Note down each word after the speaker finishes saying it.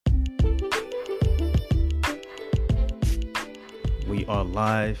We are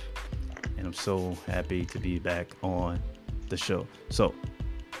live, and I'm so happy to be back on the show. So,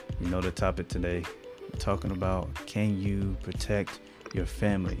 you know the topic today. We're talking about, can you protect your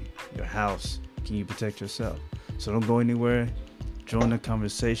family, your house? Can you protect yourself? So don't go anywhere. Join the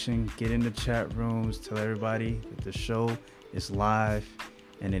conversation. Get in the chat rooms. Tell everybody that the show is live,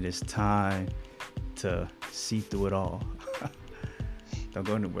 and it is time to see through it all. Don't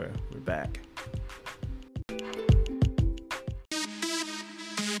go anywhere. We're back.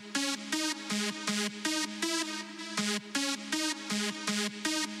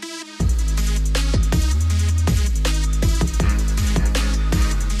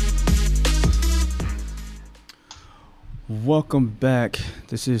 Welcome back.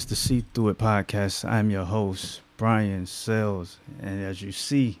 This is the See Through It podcast. I'm your host, Brian Sells. And as you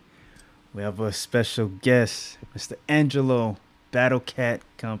see, we have a special guest, Mr. Angelo, Battle Cat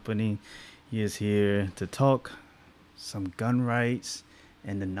Company. He is here to talk some gun rights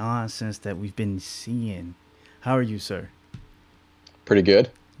and the nonsense that we've been seeing. How are you, sir? Pretty good.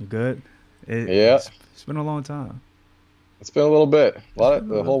 You good? Yeah. It's been a long time. It's been a little bit.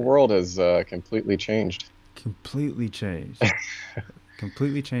 The whole world has completely changed. Completely changed.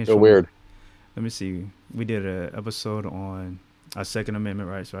 Completely changed. So weird. Let me see. We did an episode on our Second Amendment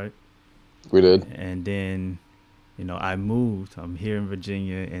rights, right? We did. And then, I moved. I'm here in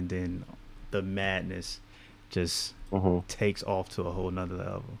Virginia, and then the madness just takes off to a whole nother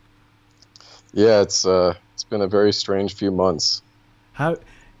level. Yeah, it's been a very strange few months. How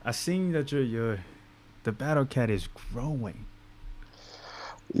I seen that the Battle Cat is growing.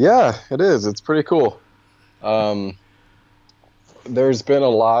 Yeah, it is. It's pretty cool. There's been a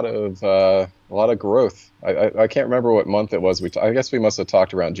lot of growth. I can't remember what month it was. I guess we must have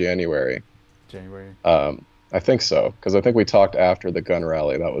talked around January. I think so, because I think we talked after the gun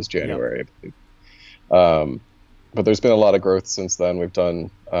rally. That was January. Yep. But there's been a lot of growth since then. We've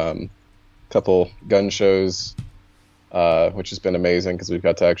done a couple gun shows, which has been amazing because we've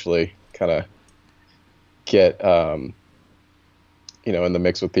got to actually kind of get in the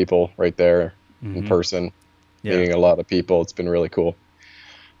mix with people right there in person. Yeah. Meeting a lot of people. It's been really cool.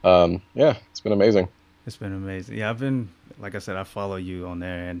 It's been amazing. It's been amazing. Yeah, like I said, I follow you on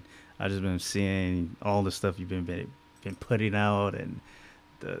there, and I've just been seeing all the stuff you've been putting out, and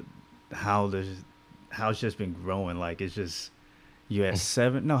how it's just been growing. Like, it's just, you at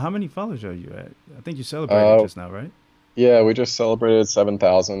 7. No, how many followers are you at? I think you celebrated just now, right? Yeah, we just celebrated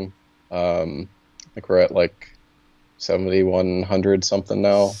 7,000. I think we're at like 7,100 something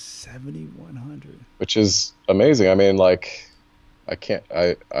now. 7,100. Which is amazing. I mean, like,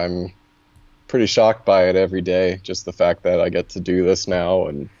 I'm pretty shocked by it every day. Just the fact that I get to do this now,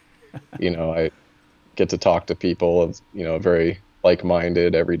 and I get to talk to people, very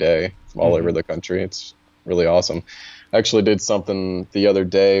like-minded every day from all over the country. It's really awesome. I actually did something the other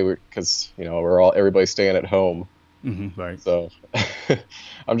day because everybody's staying at home. Right. So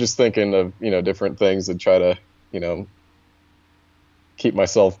I'm just thinking of different things and try to keep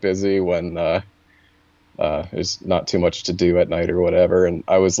myself busy when there's not too much to do at night or whatever. And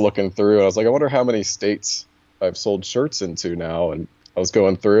I was looking through, and I was like, I wonder how many states I've sold shirts into now. And I was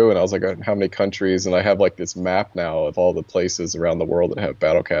going through, and I was like, how many countries? And I have like this map now of all the places around the world that have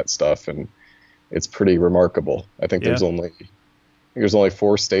Battle Cat stuff, and it's pretty remarkable. I think there's only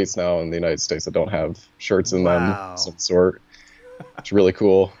 4 states now in the United States that don't have shirts in them of some sort. It's really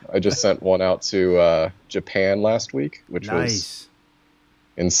cool. I just sent one out to Japan last week, which was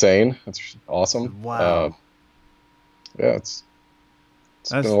insane. That's awesome. Wow. It's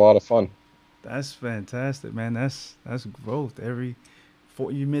been a lot of fun. That's fantastic, man. That's growth.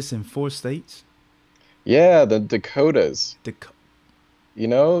 You're missing 4 states? Yeah, the Dakotas. It's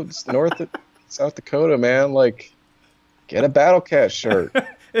South Dakota, man. Like, get a Battle Cat shirt.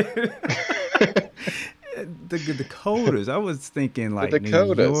 The Dakotas. I was thinking like New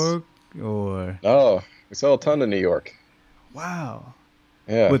York or... Oh, we sell a ton in New York. Wow.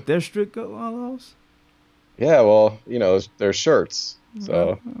 Yeah. With their strict laws? Yeah, well, they're shirts,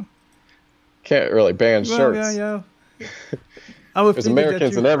 so can't really ban shirts. Yeah. There's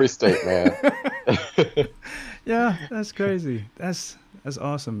Americans in every state, man. Yeah, that's crazy. That's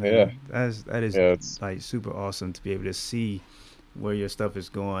awesome, man. Yeah. That is like super awesome to be able to see where your stuff is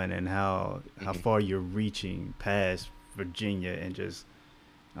going and how far you're reaching past Virginia and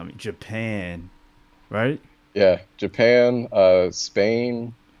Japan, right? Yeah, Japan,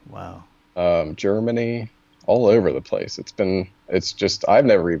 Spain, wow, Germany, all over the place. I've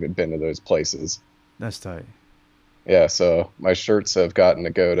never even been to those places. That's tight. Yeah, so my shirts have gotten to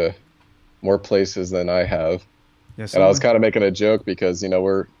go to more places than I have. Yes, and I was kind of making a joke because,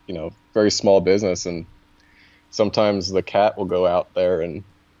 we're, very small business, and sometimes the cat will go out there and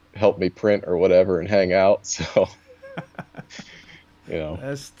help me print or whatever and hang out. So, you know,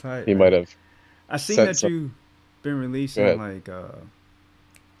 That's tight, he man. might have I seen sent that some. you've been Go releasing ahead. like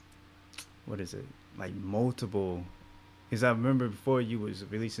what is it? Like multiple. Because I remember before you was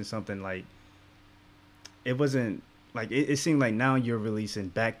releasing something like it wasn't like it seemed like now you're releasing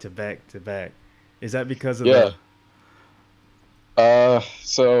back to back to back. Is that because of Yeah. the?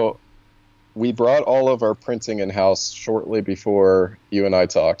 So we brought all of our printing in house shortly before you and I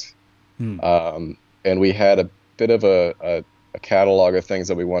talked. Hmm. And we had a bit of a catalog of things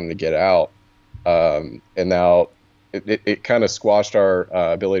that we wanted to get out. And now it kind of squashed our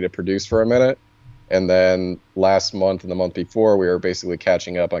ability to produce for a minute. And then last month and the month before, we were basically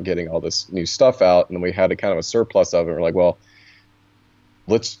catching up on getting all this new stuff out. And we had a kind of a surplus of it. We're like, well,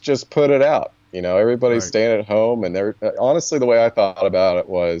 let's just put it out. You know, everybody's Right. staying at home. And they're honestly, the way I thought about it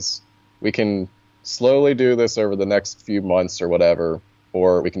was we can slowly do this over the next few months or whatever,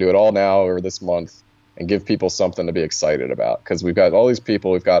 or we can do it all now over this month and give people something to be excited about. Because we've got all these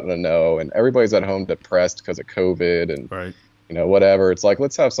people we've gotten to know, and everybody's at home depressed because of COVID and Right. whatever. It's like,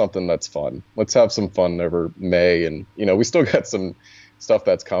 let's have something that's fun. Let's have some fun over May. And, we still got some stuff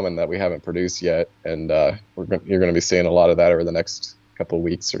that's coming that we haven't produced yet. And you're going to be seeing a lot of that over the next couple of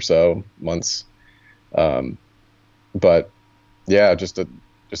weeks or so, months. But yeah,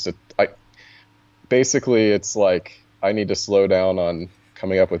 basically it's like, I need to slow down on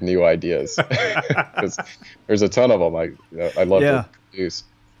coming up with new ideas because there's a ton of them. I love Yeah. to produce.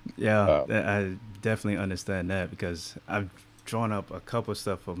 Yeah. I definitely understand that because I've drawn up a couple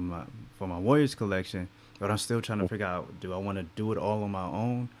stuff for my Warriors collection, but I'm still trying to figure out do I want to do it all on my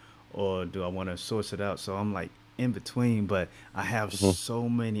own or do I want to source it out? So I'm like in between, but I have Mhm. so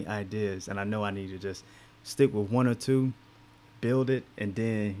many ideas and I know I need to just stick with one or two, build it, and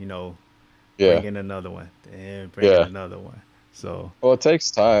then, bring Yeah. in another one, then bring in Yeah. another one. So, Well, it takes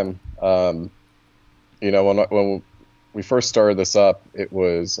time. When we first started this up, it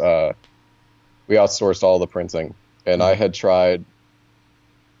was we outsourced all the printing, and I mhm, had tried.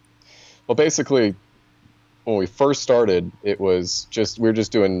 Well, basically, when we first started, it was just we were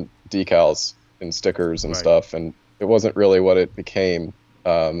just doing decals and stickers and right, stuff, and it wasn't really what it became.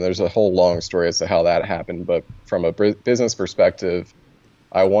 There's a whole long story as to how that happened, but from a business perspective,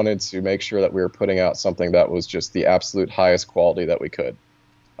 I wanted to make sure that we were putting out something that was just the absolute highest quality that we could.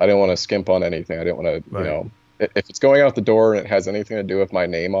 I didn't want to skimp on anything. I didn't want to, right. if it's going out the door and it has anything to do with my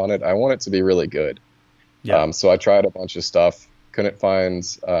name on it, I want it to be really good. Yeah. So I tried a bunch of stuff, couldn't find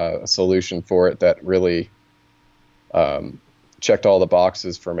a solution for it that really checked all the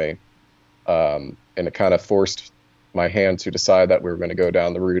boxes for me. And it kind of forced my hand to decide that we were going to go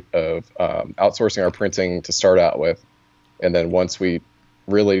down the route of outsourcing our printing to start out with. And then once we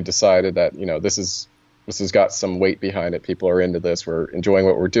really decided that, this has got some weight behind it, people are into this, we're enjoying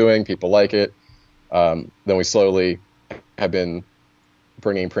what we're doing, people like it, then we slowly have been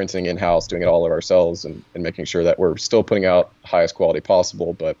bringing printing in-house, doing it all of ourselves, and making sure that we're still putting out the highest quality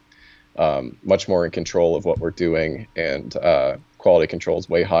possible, but much more in control of what we're doing. And quality control is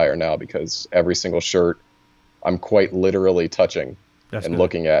way higher now because every single shirt I'm quite literally touching That's and good.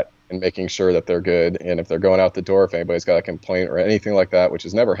 looking at and making sure that they're good. And if they're going out the door, if anybody's got a complaint or anything like that, which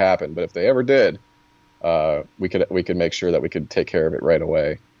has never happened, but if they ever did, we could make sure that we could take care of it right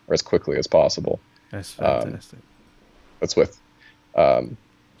away or as quickly as possible. That's Um, fantastic. that's with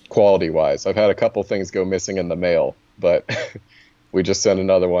quality wise. I've had a couple things go missing in the mail, but we just sent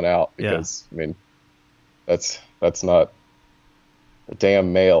another one out Yeah. because I mean that's not a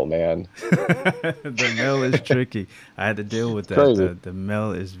damn mail, man. The mail is tricky. I had to deal with It's that. crazy. The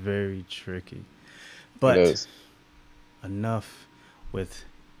mail is very tricky. It But is. enough with,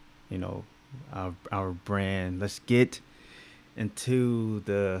 you know, our brand. Let's get into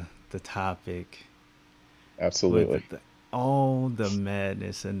the topic with Absolutely. all the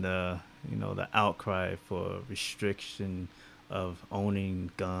madness and the outcry for restriction of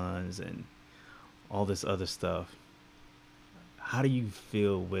owning guns and all this other stuff. How do you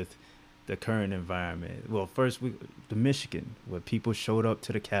feel with the current environment? Well, first, the Michigan, where people showed up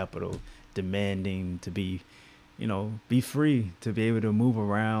to the Capitol demanding to be free, to be able to move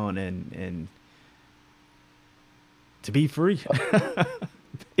around and to be free,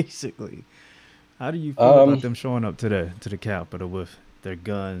 basically. How do you feel about Um, them showing up to the Capitol with their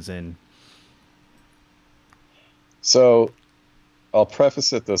guns and so I'll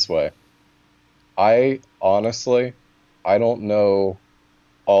preface it this way. I honestly, I don't know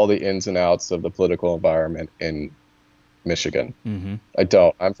all the ins and outs of the political environment in Michigan. mm-hmm, I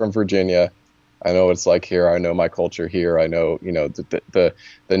don't. I'm from Virginia. I know what it's like here. I know my culture here. I know, the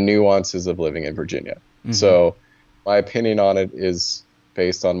nuances of living in Virginia. So my opinion on it is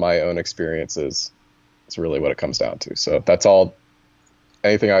based on my own experiences. It's really what it comes down to. So that's all.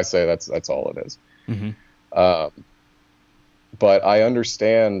 Anything I say, that's all it is. But I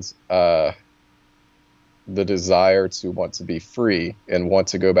understand the desire to want to be free and want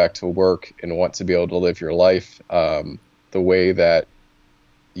to go back to work and want to be able to live your life the way that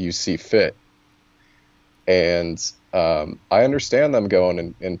you see fit. And I understand them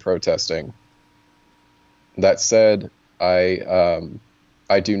going and protesting. That said, I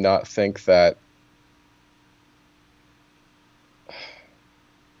do not think that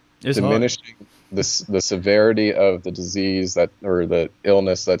it's diminishing the severity of the disease that, or the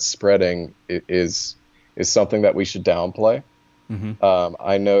illness that's spreading, is something that we should downplay.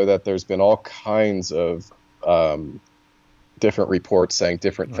 I know that there's been all kinds of different reports saying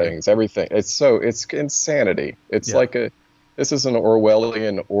different things. Everything. It's insanity. It's like this is an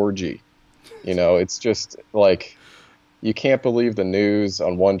Orwellian orgy. It's just like, you can't believe the news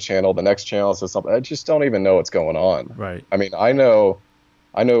on one channel, the next channel says something. I just don't even know what's going on. Right. I mean, I know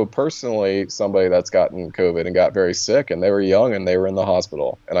personally somebody that's gotten COVID and got very sick, and they were young and they were in the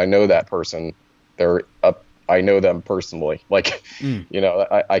hospital. And I know that person. I know them personally. Like,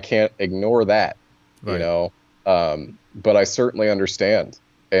 I can't ignore that, right. But I certainly understand.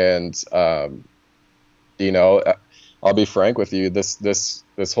 And, I'll be frank with you,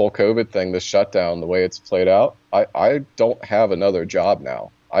 this whole COVID thing, this shutdown, the way it's played out, I don't have another job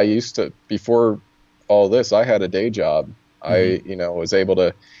now. I used to, before all this, I had a day job. I, was able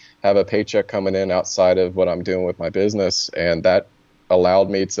to have a paycheck coming in outside of what I'm doing with my business. And that allowed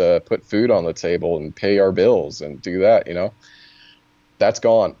me to put food on the table and pay our bills and do that, that's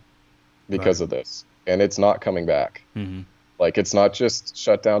gone because of this. And it's not coming back. Like, it's not just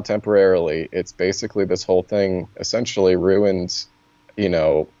shut down temporarily. It's basically this whole thing essentially ruined,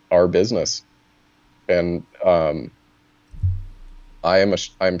 our business. And I'm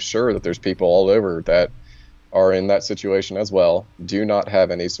sure that there's people all over that are in that situation as well, do not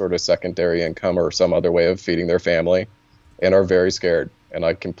have any sort of secondary income or some other way of feeding their family, and are very scared. And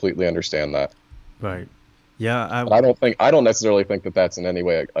I completely understand that. Right. Yeah. I don't necessarily think that that's in any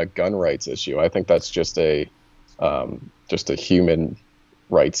way a gun rights issue. I think that's just a human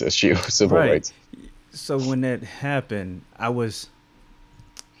rights issue, civil rights. So when that happened, I was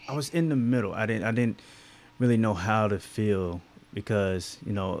in the middle. I didn't really know how to feel, because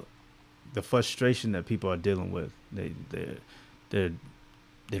the frustration that people are dealing with, they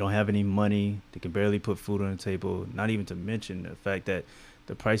don't have any money. They can barely put food on the table. Not even to mention the fact that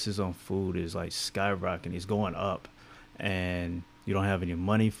the prices on food is like skyrocketing. It's going up, and you don't have any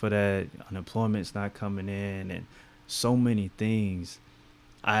money for that. Unemployment's not coming in, and so many things.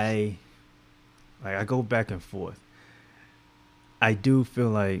 I go back and forth. I do feel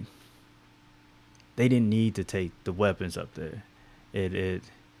like they didn't need to take the weapons up there. I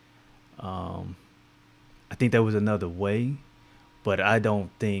think there was another way, but I don't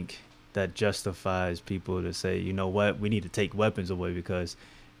think that justifies people to say, you know what, we need to take weapons away because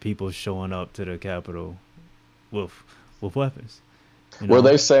people showing up to the Capitol with weapons. Were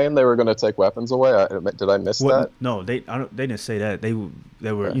they saying they were going to take weapons away? Did I miss that? No, they didn't say that. They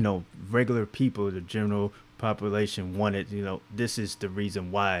were regular people, the general population wanted, this is the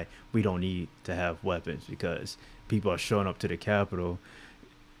reason why we don't need to have weapons, because people are showing up to the Capitol,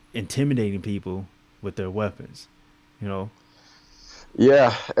 intimidating people with their weapons,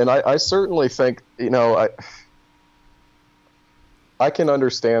 Yeah, and I certainly think, I can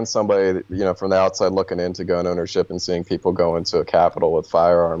understand somebody, from the outside looking into gun ownership and seeing people go into a Capitol with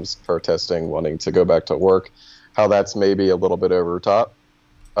firearms, protesting, wanting to go back to work, how that's maybe a little bit over top.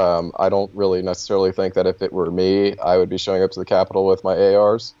 I don't really necessarily think that if it were me, I would be showing up to the Capitol with my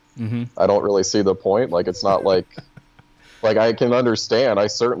ARs. I don't really see the point. Like, it's not like, I can understand. I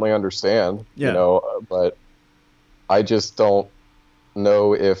certainly understand, but I just don't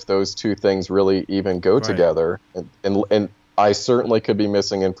know if those two things really even go together. And I certainly could be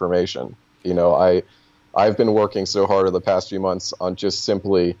missing information. I've been working so hard in the past few months on just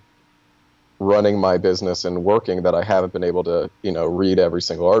simply running my business and working that I haven't been able to, read every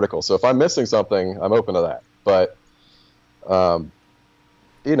single article. So if I'm missing something, I'm open to that. But,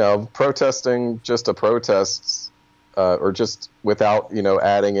 protesting just a protest, or just without,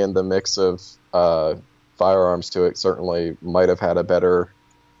 adding in the mix of firearms to it, certainly might have had a better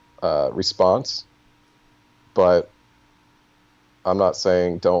response. But I'm not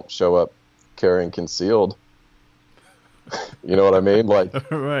saying don't show up carrying concealed. You know what I mean? Like,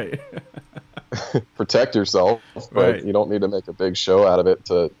 right. Protect yourself, but you don't need to make a big show out of it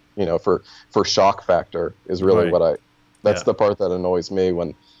to, for shock factor is really what that's the part that annoys me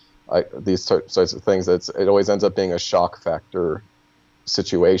when these sorts of things, it always ends up being a shock factor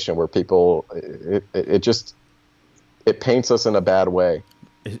situation where people, it paints us in a bad way.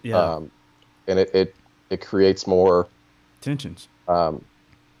 Yeah. And it creates more tensions.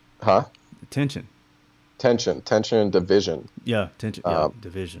 Tension and division. Yeah, tension. Yeah,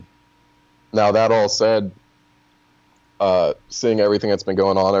 division. Now, that all said, seeing everything that's been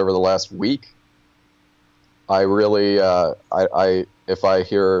going on over the last week, I really, if I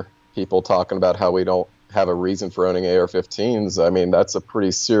hear people talking about how we don't have a reason for owning AR-15s, I mean, that's a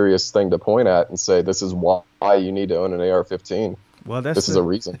pretty serious thing to point at and say, this is why you need to own an AR-15. Well, this is a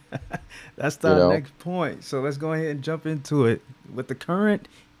reason. That's the next point. So let's go ahead and jump into it with the current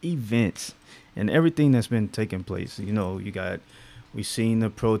events and everything that's been taking place. We've seen the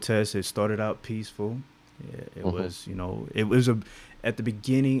protests. It started out peaceful. It was, at the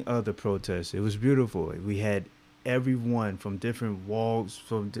beginning of the protest, it was beautiful. We had everyone from different walks,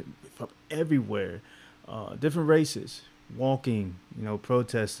 from everywhere, different races, walking,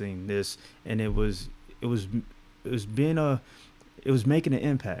 protesting this, and it was making an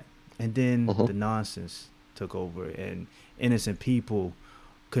impact. And then the nonsense took over, and innocent people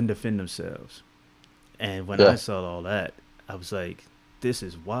couldn't defend themselves. And when I saw all that, I was like, this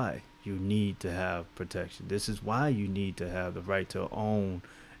is why you need to have protection. This is why you need to have the right to own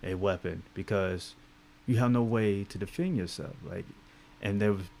a weapon, because you have no way to defend yourself. And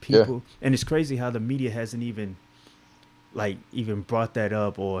there was people, and it's crazy how the media hasn't even brought that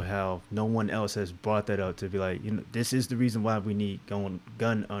up, or how no one else has brought that up to be like, this is the reason why we need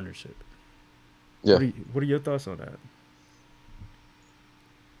gun ownership. Yeah. What are your thoughts on that?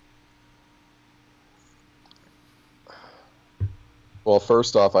 Well,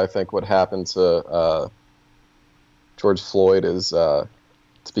 first off, I think what happened to George Floyd is, to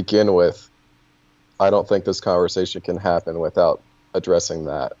begin with, I don't think this conversation can happen without addressing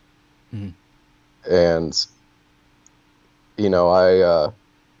that. And,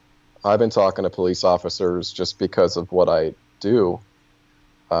 I've been talking to police officers just because of what I do.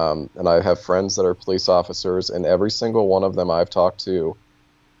 And I have friends that are police officers, and every single one of them I've talked to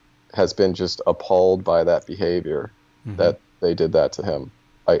has been just appalled by that behavior, that they did that to him.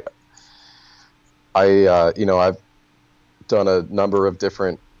 I've done a number of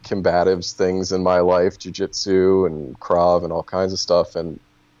different combatives things in my life, jiu-jitsu and Krav and all kinds of stuff. And,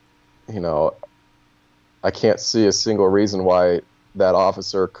 I can't see a single reason why that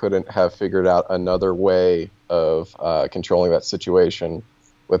officer couldn't have figured out another way of controlling that situation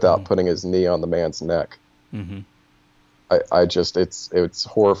without putting his knee on the man's neck. It's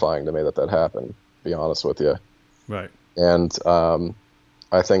horrifying to me that happened, to be honest with you. Right. And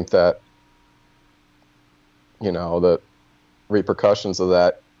I think that, the repercussions of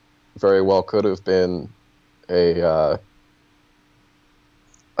that very well could have been a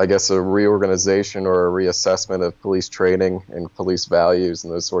reorganization or a reassessment of police training and police values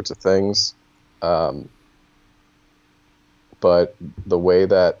and those sorts of things. But the way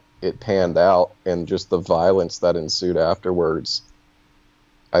that it panned out and just the violence that ensued afterwards,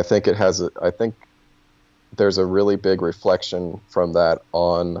 I think there's a really big reflection from that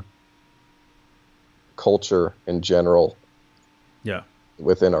on culture in general. Yeah.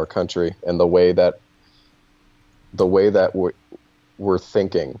 Within our country, and the way that we're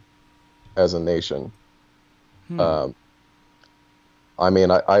thinking as a nation. I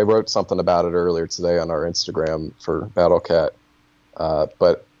wrote something about it earlier today on our Instagram for BattleCat,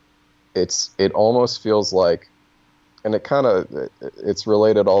 but it almost feels like, and it's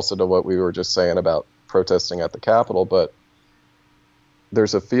related also to what we were just saying about protesting at the Capitol, but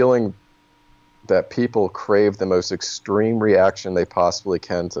there's a feeling that people crave the most extreme reaction they possibly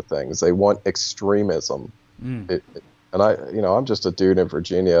can to things. They want extremism. And I'm just a dude in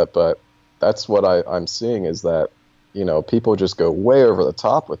Virginia, but that's what I'm seeing, is that, people just go way over the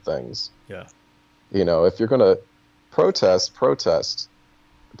top with things. Yeah. If you're going to protest,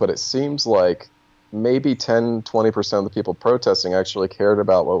 but it seems like maybe 10-20% of the people protesting actually cared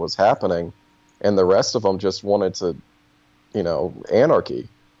about what was happening, and the rest of them just wanted to, anarchy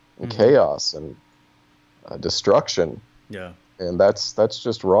and chaos and destruction. Yeah. And that's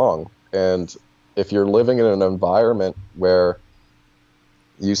just wrong. And if you're living in an environment where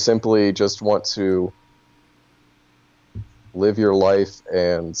you simply just want to live your life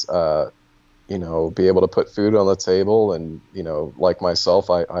and, be able to put food on the table, and, like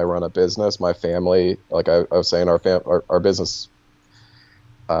myself, I run a business. My family, like I was saying, our business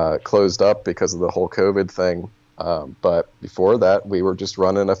closed up because of the whole COVID thing. But before that, we were just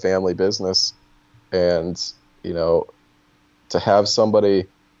running a family business, and, to have somebody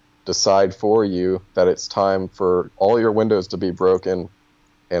decide for you that it's time for all your windows to be broken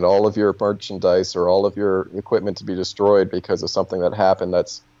and all of your merchandise or all of your equipment to be destroyed because of something that happened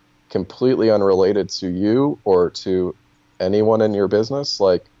that's completely unrelated to you or to anyone in your business,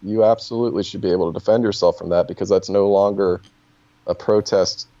 like, you absolutely should be able to defend yourself from that, because that's no longer a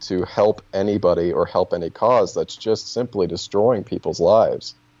protest to help anybody or help any cause. That's just simply destroying people's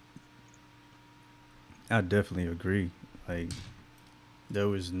lives. I definitely agree. Like, there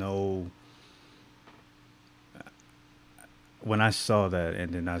was no, when I saw that,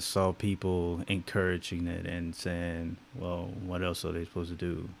 and then I saw people encouraging it and saying, well, what else are they supposed to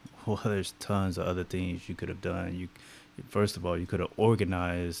do? Well, there's tons of other things you could have done. You, first of all, you could have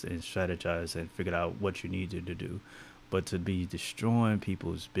organized and strategized and figured out what you needed to do. But to be destroying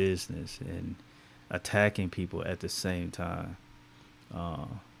people's business and attacking people at the same time, uh,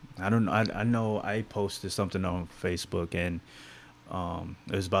 I don't know. I know I posted something on Facebook, and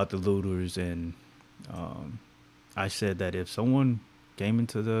it was about the looters, and um, I said that if someone came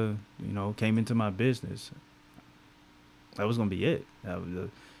into came into my business, that was gonna be it.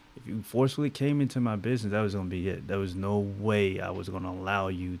 If you forcefully came into my business, that was gonna be it. There was no way I was gonna allow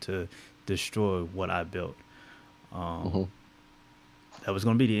you to destroy what I built. Um, Hmm. that was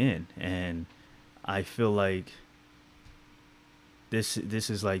gonna be the end, and I feel like this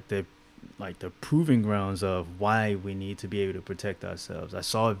is like the proving grounds of why we need to be able to protect ourselves. I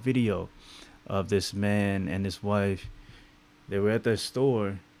saw a video of this man and his wife. They were at their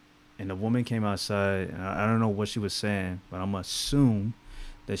store, and the woman came outside, and I don't know what she was saying, but I'm gonna assume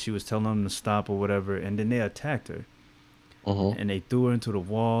that she was telling them to stop or whatever, and then they attacked her, Hmm. and they threw her into the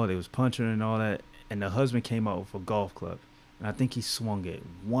wall. They was punching her and all that, and the husband came out with a golf club, and I think he swung it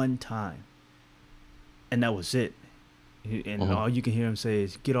one time, and that was it. And Hmm. all you can hear him say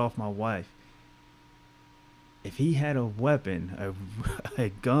is, "Get off my wife." If he had a weapon, a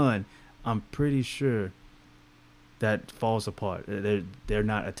gun, I'm pretty sure that falls apart. They're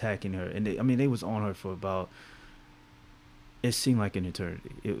not attacking her, and I mean, they was on her for about, it seemed like an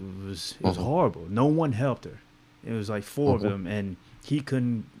eternity. It was Hmm. horrible. No one helped her. It was like four of Hmm. them, and he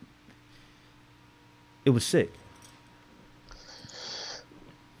couldn't. It was sick.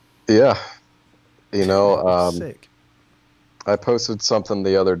 Yeah. It was sick. I posted something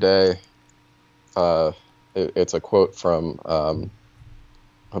the other day. It's a quote from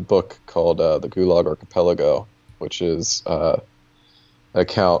a book called The Gulag Archipelago, which is an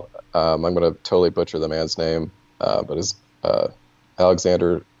account. I'm going to totally butcher the man's name, but it's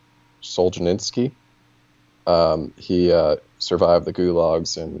Alexander Solzhenitsyn. He survived the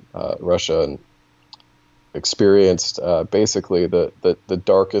gulags in Russia and experienced basically the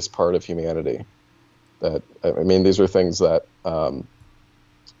darkest part of humanity. That, I mean, these are things that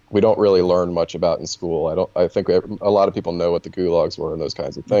we don't really learn much about in school. I think a lot of people know what the gulags were and those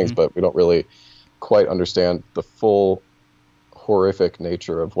kinds of things, Hmm. but we don't really quite understand the full horrific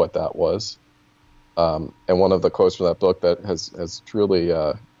nature of what that was. And one of the quotes from that book that has truly,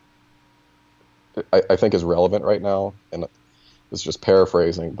 I think, is relevant right now, and it's just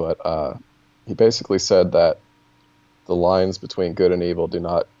paraphrasing, but he basically said that the lines between good and evil do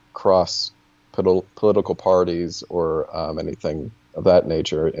not cross political parties or anything of that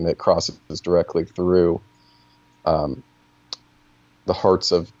nature, and it crosses directly through um, the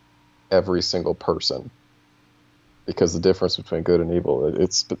hearts of every single person, because the difference between good and evil,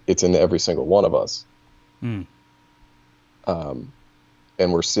 it's in every single one of us. Mm, um,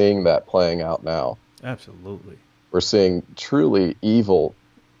 and we're seeing that playing out now. absolutely. We're seeing truly evil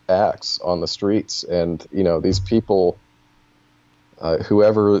acts on the streets, and these people,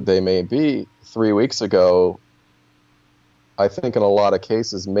 whoever they may be, 3 weeks ago, I think in a lot of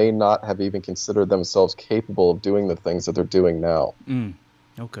cases may not have even considered themselves capable of doing the things that they're doing now. Mm,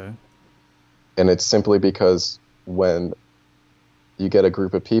 okay. And it's simply because when you get a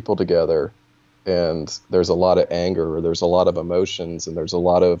group of people together and there's a lot of anger, or there's a lot of emotions, and there's a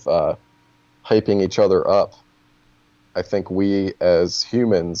lot of hyping each other up, I think we as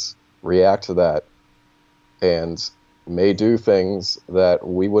humans react to that and may do things that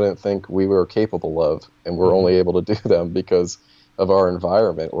we wouldn't think we were capable of, and we're Hmm. only able to do them because of our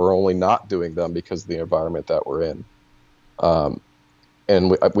environment. We're only not doing them because of the environment that we're in. Um,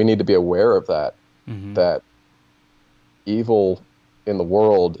 and we need to be aware of that, Hmm. that evil in the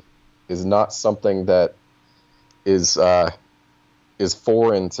world is not something that is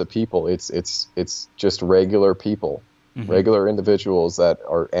foreign to people. It's just regular people, Hmm. regular individuals that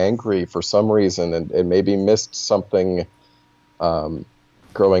are angry for some reason, and maybe missed something um,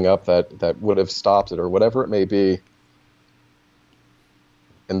 growing up that would have stopped it, or whatever it may be.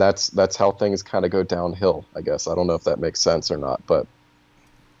 And that's how things kind of go downhill, I guess. I don't know if that makes sense or not, but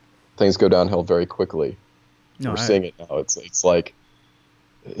things go downhill very quickly. No, We're seeing it now. It's like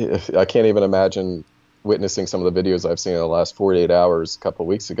I can't even imagine witnessing some of the videos I've seen in the last 48 hours a couple of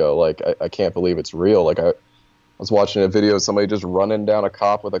weeks ago. Like, I can't believe it's real. Like, I was watching a video of somebody just running down a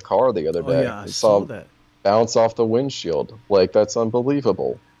cop with a car the other Oh day. yeah, I I saw saw him that. bounce off the windshield. Like, that's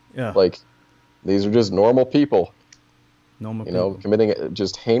unbelievable. Yeah, Like, these are just normal people, normal people. committing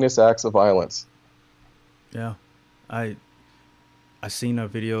just heinous acts of violence. Yeah, I I seen a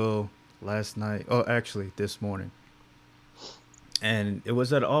video last night. Oh, actually, this morning, and it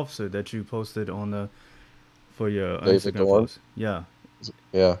was that officer that you posted on the for your David Instagram Dorn. post. Yeah,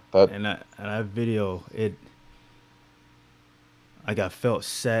 Yeah, that. and that video, it like I felt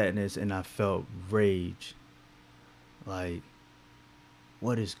sadness and I felt rage. Like,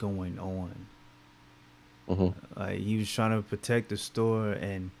 what is going on? Hmm. Like, he was trying to protect the store,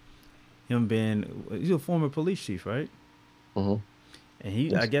 and him being he's a former police chief, right? Hmm. And I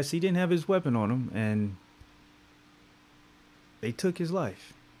Yes. guess he didn't have his weapon on him, and they took his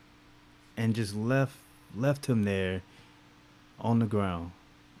life and just left him there on the ground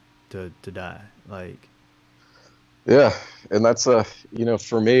to die. Like, Yeah, and that's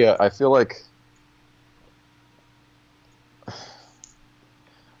for me, I feel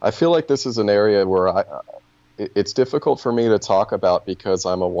like this is an area where it's difficult for me to talk about because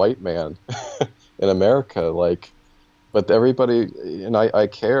I'm a white man in America. Like, but everybody, and I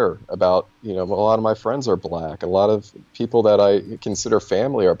care about, a lot of my friends are black. A lot of people that I consider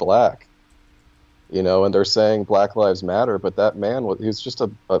family are black, and they're saying Black Lives Matter, but that man he was just a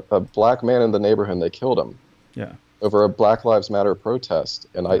black man in the neighborhood, and they killed him yeah, over a Black Lives Matter protest.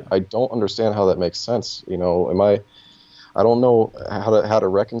 And yeah. I don't understand how that makes sense. I don't know how to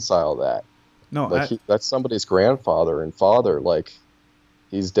reconcile that. No, Like, that's somebody's grandfather and father. Like,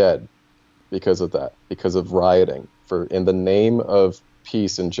 he's dead because of that, because of rioting in the name of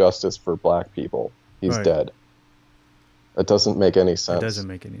peace and justice for black people. He's right. dead. That doesn't make any It sense. doesn't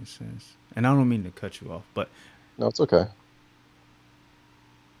make any sense. And I don't mean to cut you off, but No, it's okay.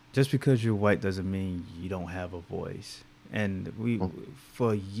 just because you're white doesn't mean you don't have a voice. And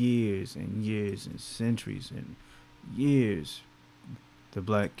for years and years and centuries and years, the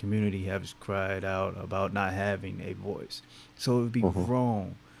black community has cried out about not having a voice. So it would be Hmm.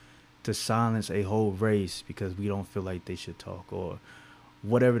 wrong to silence a whole race because we don't feel like they should talk or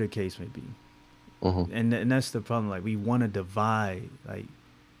whatever the case may be. Hmm. And that's the problem. Like, we want to divide. Like,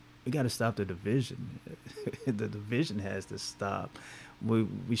 we got to stop the division. The division has to stop.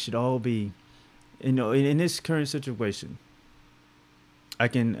 We should all be, in this current situation. I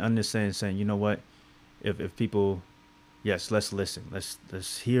can understand saying, you know what, if people, yes, let's listen,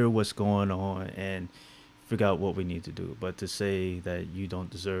 let's hear what's going on and figure out what we need to do. But to say that you don't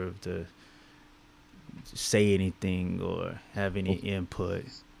deserve to say anything or have any input,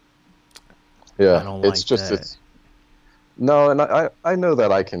 I Yeah, don't it's like just that. it's no, and I know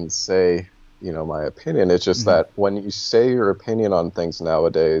that I can say, my opinion. It's just Hmm. that when you say your opinion on things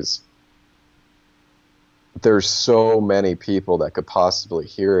nowadays, there's so many people that could possibly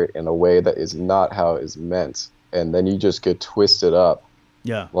hear it in a way that is not how it is meant, and then you just get twisted up.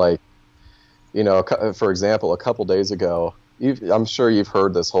 Yeah. Like, for example, a couple days ago, I'm sure you've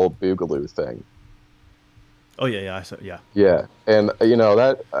heard this whole Boogaloo thing. Oh yeah, yeah, yeah. Yeah, and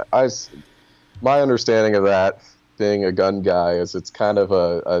that my understanding of that, being a gun guy, is it's kind of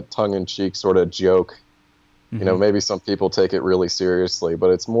a tongue-in-cheek sort of joke. Hmm. Maybe some people take it really seriously, but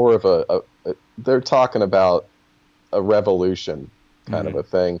it's more of they're talking about a revolution kind of Hmm. a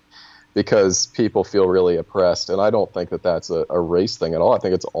thing because people feel really oppressed. And I don't think that that's a race thing at all. I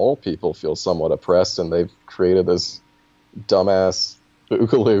think it's all people feel somewhat oppressed, and they've created this dumbass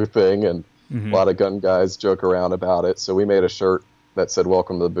Boogaloo thing, and a Hmm. lot of gun guys joke around about it. So we made a shirt that said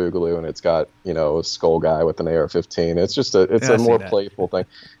 "Welcome to the Boogaloo," and it's got a skull guy with an AR-15. It's Yeah, I a see more that. playful thing.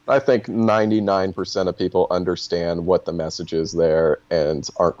 I think 99% of people understand what the message is there and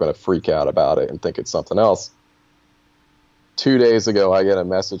aren't going to freak out about it and think it's something else. 2 days ago, I get a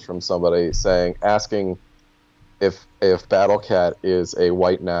message from somebody asking if BattleCat is a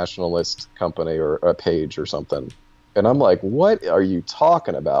white nationalist company or a page or something. And I'm like, what are you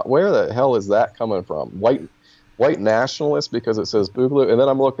talking about? Where the hell is that coming from? White nationalist because it says Boogaloo. And then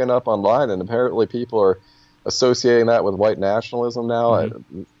I'm looking up online, and apparently people are associating that with white nationalism now.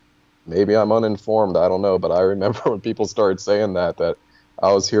 Hmm. Maybe I'm uninformed. I don't know. But I remember when people started saying that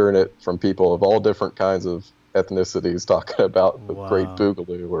I was hearing it from people of all different kinds of ethnicities talking about the Great Wow.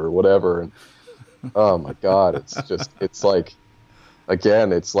 Boogaloo or whatever. And oh my God, it's like,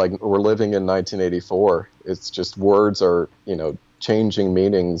 again, it's like we're living in 1984. It's just words are, changing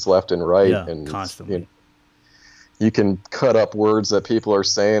meanings left and right. Yeah, And constantly. you can cut up words that people are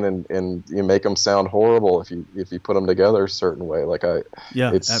saying and you make them sound horrible if you put them together a certain way. Like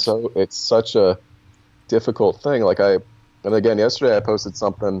it's such a difficult thing. And again, yesterday I posted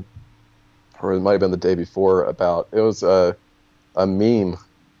something, or it might have been the day before, about, it was a meme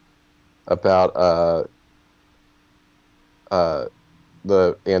about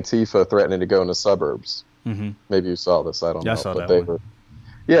the Antifa threatening to go into suburbs. Mm-hmm. Maybe you saw this. I don't know. I saw that one.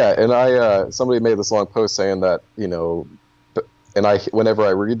 Yeah, and somebody made this long post saying that, and whenever I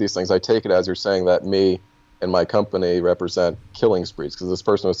read these things, I take it as you're saying that me and my company represent killing sprees, because this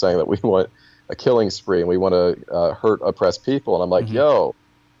person was saying that we want a killing spree and we want to hurt oppressed people, and I'm like, yo,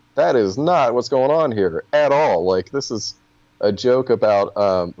 that is not what's going on here at all. Like, this is a joke about,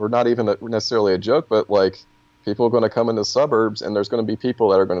 or not even necessarily a joke, but like, people are going to come into suburbs and there's going to be people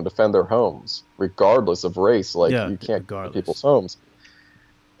that are going to defend their homes regardless of race. Like, you can't go to people's homes.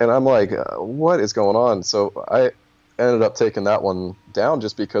 And I'm like, what is going on? So I ended up taking that one down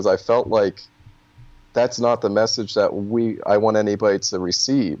just because I felt like that's not the message that I want anybody to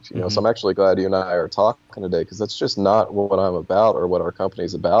receive. So I'm actually glad you and I are talking today, because that's just not what I'm about or what our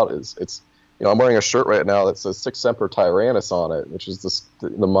company's about. I'm wearing a shirt right now that says Sic Semper Tyrannis on it, which is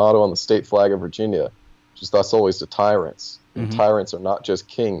the motto on the state flag of Virginia, which is thus always to tyrants. And tyrants are not just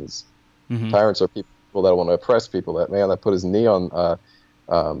kings. Tyrants are people that want to oppress people. That man that put his knee on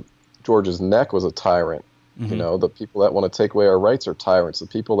George's neck was a tyrant. The people that want to take away our rights are tyrants. The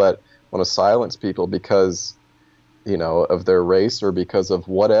people that want to silence people because, of their race or because of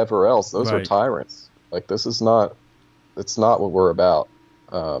whatever else, those are tyrants. Like, it's not what we're about.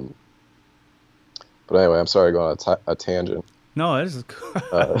 But anyway, I'm sorry to go on a tangent. No, this is cool.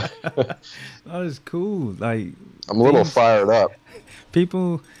 That is cool. Like, I'm a little fired up.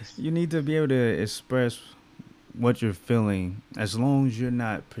 People, you need to be able to express what you're feeling, as long as you're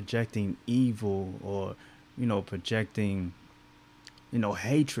not projecting evil or, projecting,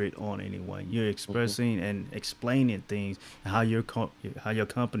 hatred on anyone. You're expressing and explaining things, how your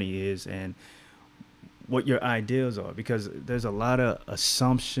company is and what your ideals are, because there's a lot of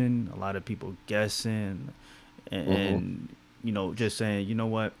assumption, a lot of people guessing, and just saying, you know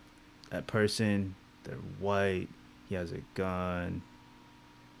what, that person, they're white, he has a gun,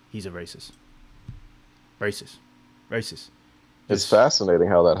 he's a racist. It's fascinating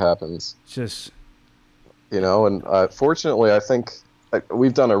how that happens. And fortunately, I think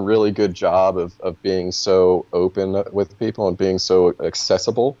we've done a really good job of being so open with people and being so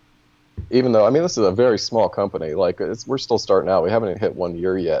accessible. Even though, this is a very small company. Like, we're still starting out. We haven't even hit 1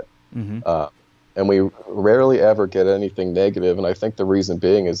 year yet. And we rarely ever get anything negative. And I think the reason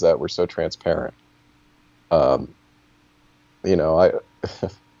being is that we're so transparent. I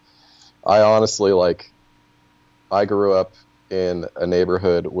honestly, I grew up in a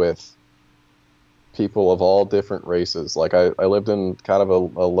neighborhood with people of all different races. Like, I lived in kind of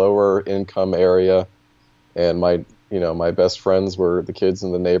a lower income area, and my best friends were the kids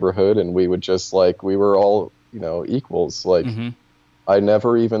in the neighborhood, and we would just we were all, equals. Like, I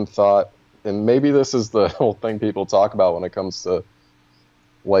never even thought, and maybe this is the whole thing people talk about when it comes to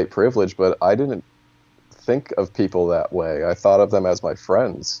white privilege, but I didn't think of people that way. I thought of them as my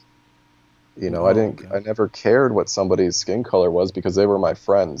friends. I never cared what somebody's skin color was, because they were my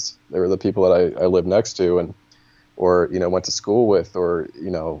friends. They were the people that I lived next to or went to school with, or,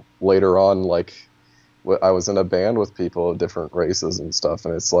 later on, I was in a band with people of different races and stuff.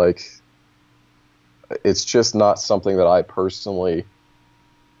 And it's just not something that I personally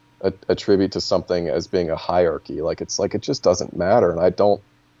attribute to something as being a hierarchy. It just doesn't matter. And I don't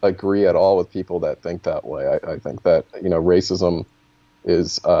agree at all with people that think that way. I think that, racism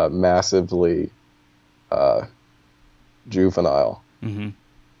is massively juvenile.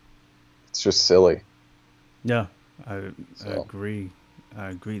 It's just silly. Yeah, I agree.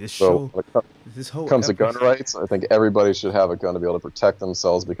 This whole comes to gun rights, I think everybody should have a gun to be able to protect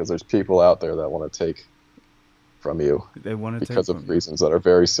themselves, because there's people out there that want to take from you. They want to because of reasons that are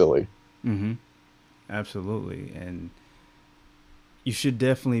very silly. Absolutely. And you should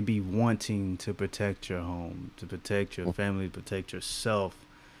definitely be wanting to protect your home, to protect your family, protect yourself,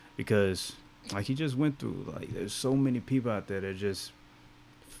 because like you just went through, there's so many people out there that are just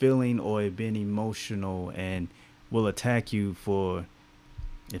feeling or being emotional and will attack you for,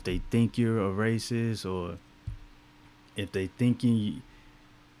 if they think you're a racist, or if they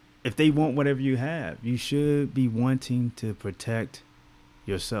if they want whatever you have. You should be wanting to protect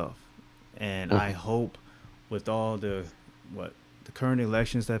yourself. And I hope with all the current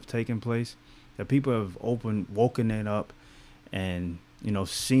elections that have taken place, that people have woken it up and,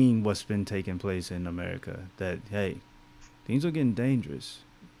 seen what's been taking place in America, that, hey, things are getting dangerous.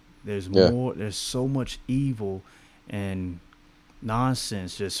 There's so much evil and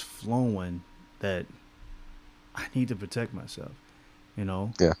nonsense just flowing that I need to protect myself, you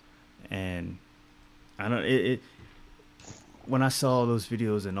know? Yeah. And I don't, it when I saw those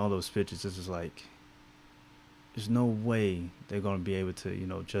videos and all those pictures, it's just like, there's no way they're going to be able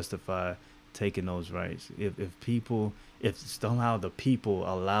to, justify taking those rights. If somehow the people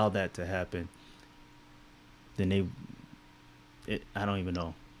allow that to happen, then I don't even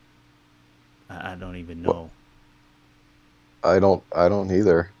know. I don't even know. I don't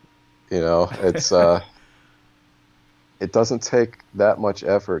either. It's it doesn't take that much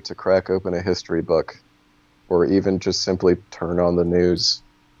effort to crack open a history book, or even just simply turn on the news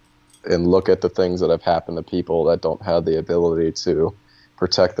and look at the things that have happened to people that don't have the ability to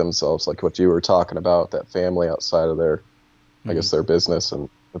protect themselves, like what you were talking about, that family outside of their, I guess, their business and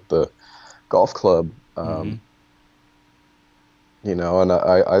with the golf club. And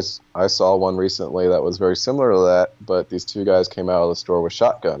I saw one recently that was very similar to that, but these two guys came out of the store with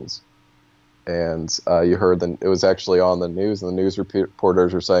shotguns. And you heard it was actually on the news, and the news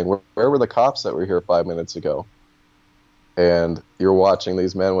reporters were saying, where were the cops that were here 5 minutes ago? And you're watching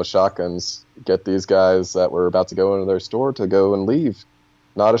these men with shotguns get these guys that were about to go into their store to go and leave.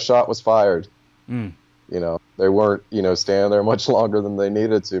 Not a shot was fired. They weren't, standing there much longer than they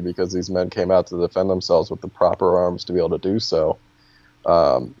needed to, because these men came out to defend themselves with the proper arms to be able to do so.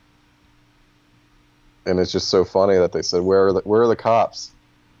 And it's just so funny that they said, where are the cops?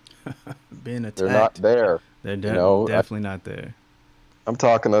 Being attacked. They're not there. They're definitely not there. I'm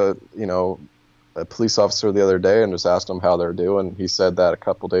talking to, a police officer the other day and just asked him how they're doing. He said that a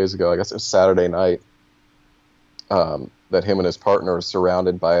couple days ago, I guess it was Saturday night, that him and his partner were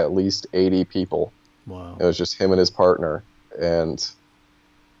surrounded by at least 80 people. Wow. It was just him and his partner. And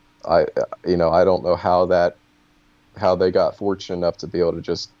I don't know how they got fortunate enough to be able to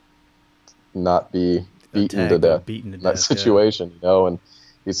just not be beaten to death in that situation, and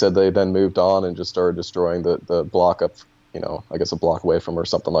he said they then moved on and just started destroying the block up, I guess a block away from or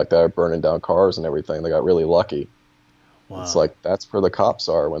something like that, burning down cars and everything. They got really lucky. Wow. It's like, that's where the cops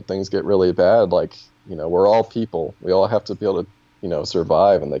are when things get really bad. Like, we're all people. We all have to be able to,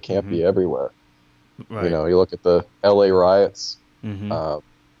 survive, and they can't be everywhere. Right. You look at the LA riots, shop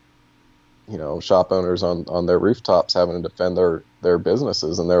owners on their rooftops having to defend their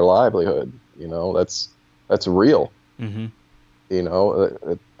businesses and their livelihood. That's real. Yeah,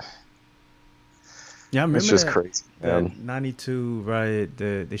 I remember it's just crazy. That 92 riot,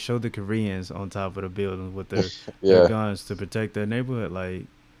 they showed the Koreans on top of the buildings with their guns to protect their neighborhood. Like,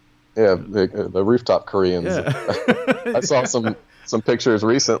 the rooftop Koreans. Yeah. I saw some pictures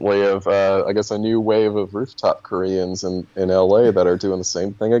recently of, I guess, a new wave of rooftop Koreans in LA that are doing the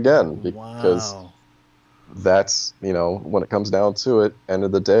same thing again. Because that's, when it comes down to it, end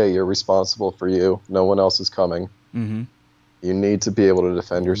of the day, you're responsible for you. No one else is coming. You need to be able to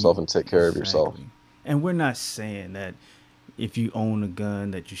defend yourself and take care of yourself. And we're not saying that if you own a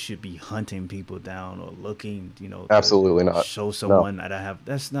gun that you should be hunting people down or looking, absolutely not. Show someone that I have.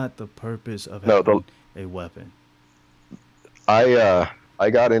 That's not the purpose of having a weapon. I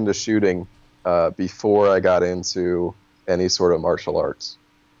got into shooting before I got into any sort of martial arts,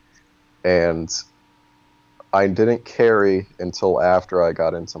 and I didn't carry until after I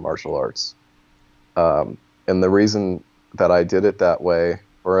got into martial arts. And the reason that I did it that way,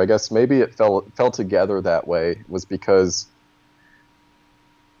 or I guess maybe it fell together that way, was because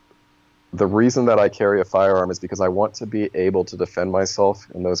the reason that I carry a firearm is because I want to be able to defend myself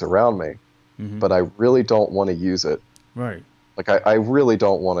and those around me, but I really don't want to use it. Right. Like, I really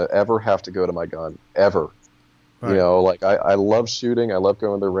don't want to ever have to go to my gun, ever. Right. Like, I love shooting, I love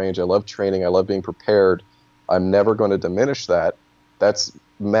going to the range, I love training, I love being prepared. I'm never going to diminish that. That's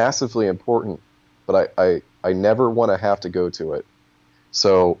massively important, but I never want to have to go to it.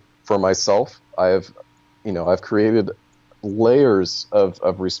 So for myself, I've created layers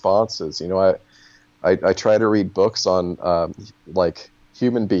of responses. I try to read books on like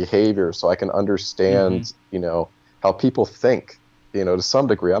human behavior so I can understand, how people think, to some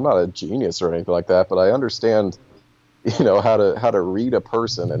degree. I'm not a genius or anything like that, but I understand, how to read a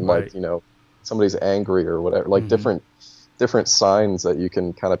person and like, somebody's angry or whatever, like different signs that you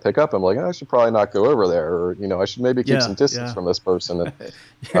can kind of pick up. I'm like, I should probably not go over there, or I should maybe keep some distance from this person.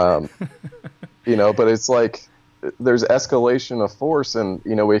 And, but it's like there's escalation of force, and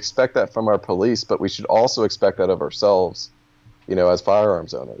we expect that from our police, but we should also expect that of ourselves, as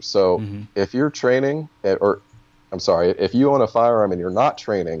firearms owners. So if you're training, if you own a firearm and you're not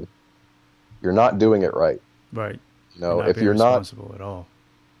training, you're not doing it right. Right. If you're not responsible at all.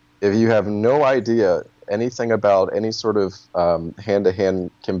 If you have no idea anything about any sort of hand-to-hand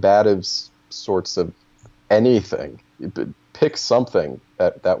combative sorts of anything. Pick something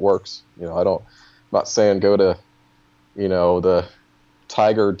that works. I'm not saying go to, the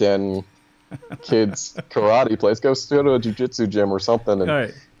Tiger Den kids karate place. Go to a jiu-jitsu gym or something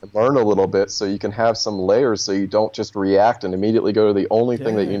and learn a little bit so you can have some layers so you don't just react and immediately go to the only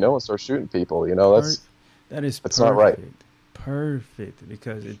thing that and start shooting people. That's not right. Perfect,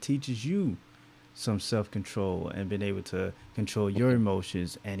 because it teaches you some self-control and being able to control your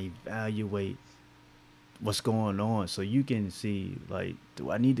emotions and evaluate what's going on, so you can see, like,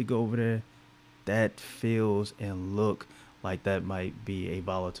 do I need to go over there? That feels and look like that might be a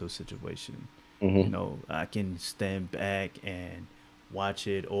volatile situation. I can stand back and watch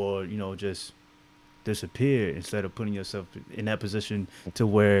it, or just disappear, instead of putting yourself in that position to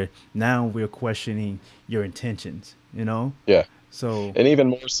where now we're questioning your intentions. Yeah. So, and even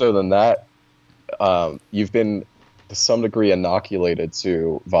more so than that, you've been to some degree inoculated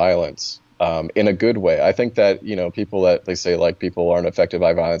to violence, in a good way. I think that, people that they say like people aren't affected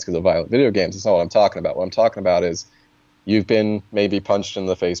by violence because of violent video games. It's not what I'm talking about. What I'm talking about is you've been maybe punched in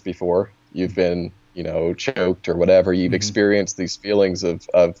the face before. You've been, choked or whatever. You've experienced these feelings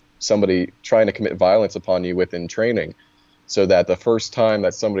of somebody trying to commit violence upon you within training, so that the first time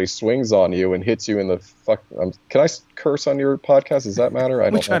that somebody swings on you and hits you in the can I curse on your podcast? Does that matter?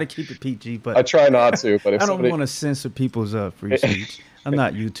 We try to keep it PG, but I try not to. But if I don't want to censor people's free speech. I'm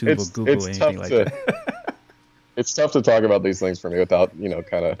not YouTube or Google or anything like that. It's tough to talk about these things for me without,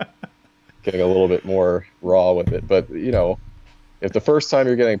 kind of getting a little bit more raw with it. But, if the first time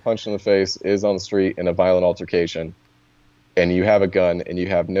you're getting punched in the face is on the street in a violent altercation, and you have a gun and you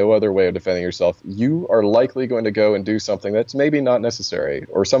have no other way of defending yourself, you are likely going to go and do something that's maybe not necessary.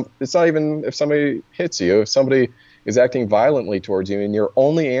 Or it's not even if somebody hits you. If somebody is acting violently towards you and your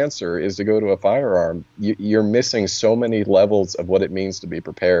only answer is to go to a firearm, you're missing so many levels of what it means to be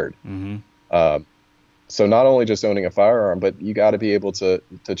prepared. So not only just owning a firearm, but you got to be able to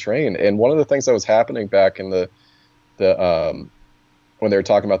train. And one of the things that was happening back in the when they were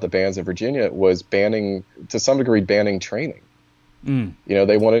talking about the bans in Virginia was to some degree banning training.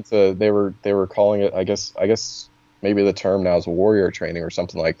 They wanted to, they were calling it, I guess maybe the term now is warrior training or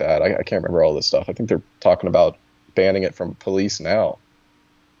something like that. I can't remember all this stuff. I think they're talking about banning it from police now.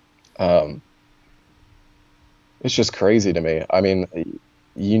 It's just crazy to me. I mean,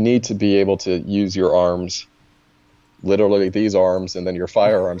 you need to be able to use your arms, literally these arms, and then your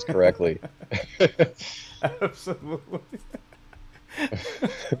firearms correctly. Absolutely.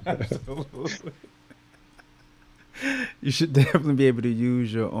 Absolutely. You should definitely be able to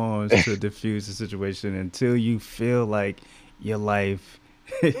use your arms to diffuse the situation until you feel like your life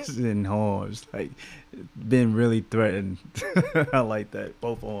is in harm's, like been really threatened. I like that.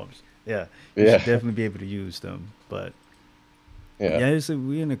 Both arms. You should definitely be able to use them. But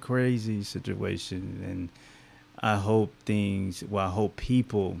we're in a crazy situation, and I hope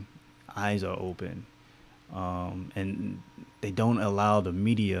people eyes are open, and they don't allow the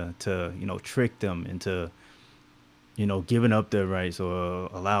media to trick them into giving up their rights, or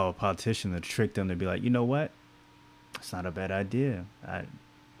allow a politician to trick them to be like, you know what, it's not a bad idea. I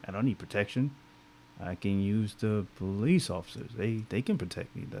don't need protection. I can use the police officers. They can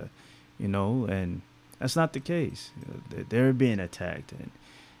protect me. And that's not the case. They're being attacked, and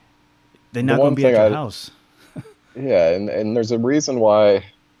they're not going to be at your house. And there's a reason why.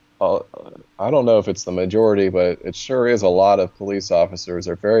 I don't know if it's the majority, but it sure is a lot of police officers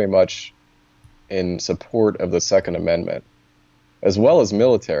are very much in support of the Second Amendment, as well as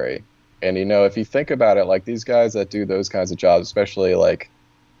military. And, if you think about it, like these guys that do those kinds of jobs, especially like,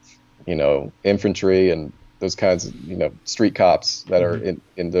 infantry and those kinds of, street cops that are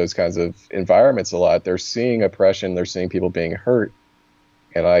in those kinds of environments a lot, they're seeing oppression, they're seeing people being hurt.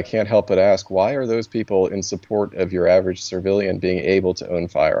 And I can't help but ask, why are those people in support of your average civilian being able to own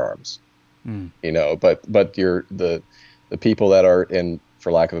firearms? But the people that are in,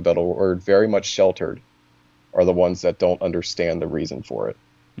 for lack of a better word, very much sheltered are the ones that don't understand the reason for it.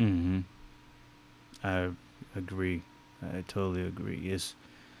 I agree. I totally agree.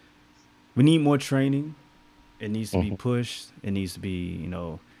 We need more training. It needs to be pushed. It needs to be,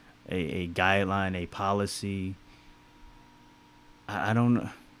 a guideline, a policy. I don't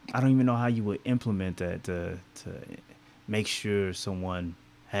even know how you would implement that to make sure someone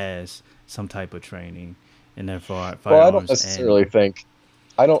has some type of training in their firearms. Well, I don't necessarily think.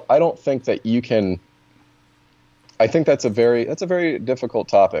 I don't think that you can. I think that's a very difficult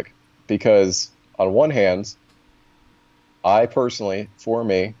topic, because on one hand, I personally, for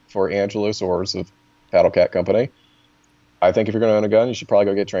Angelo Soares of Paddle Cat Company, I think if you're going to own a gun, you should probably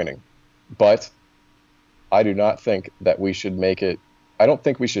go get training. But I do not think that we should make it. I don't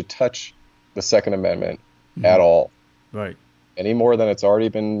think we should touch the Second Amendment at all. Right. Any more than it's already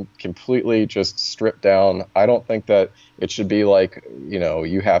been completely just stripped down. I don't think that it should be like,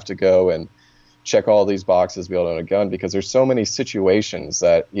 you have to go and check all these boxes to be able to own a gun, because there's so many situations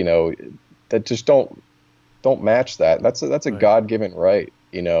that, that just don't match that. That's a Right. God-given right.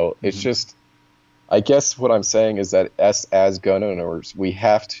 It's just, I guess what I'm saying is that us as gun owners, we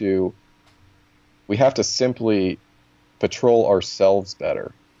have to simply patrol ourselves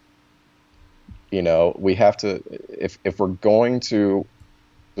better. We have to, if we're going to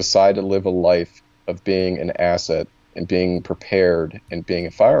decide to live a life of being an asset and being prepared and being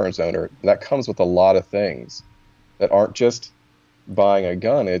a firearms owner, that comes with a lot of things that aren't just buying a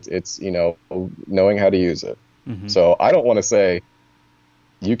gun. It's knowing how to use it. So I don't want to say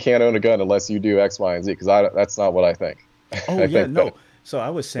you can't own a gun unless you do X, Y, and Z, because that's not what I think. Oh, yeah, no. So I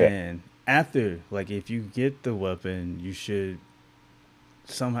was saying, after, like, if you get the weapon, you should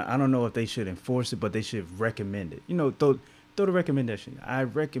somehow, I don't know if they should enforce it, but they should recommend it. Throw the recommendation. I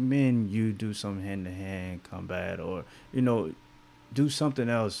recommend you do some hand-to-hand combat, or, do something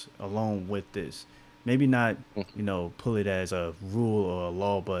else along with this. Maybe not, pull it as a rule or a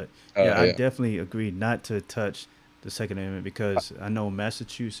law, but I definitely agree not to touch the Second Amendment, because I know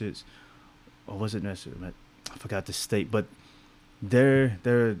Massachusetts, or was it Massachusetts? I forgot the state, but their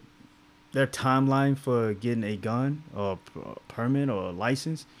timeline for getting a gun or permit or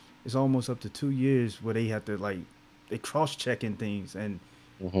license is almost up to 2 years, where they have to, like, they cross-checking things, and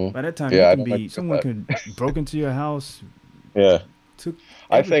by that time someone can broke into your house. Yeah, took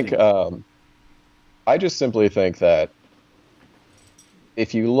I think I just simply think that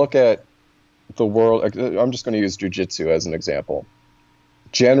if you look at the world, I'm just going to use jiu-jitsu as an example.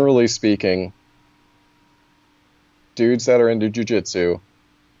 Generally speaking, dudes that are into jiu-jitsu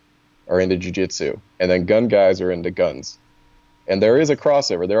are into jiu-jitsu, and then gun guys are into guns. And there is a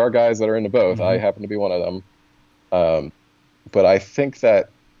crossover. There are guys that are into both. I happen to be one of them. But I think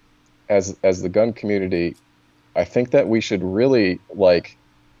that as the gun community, I think that we should really, like,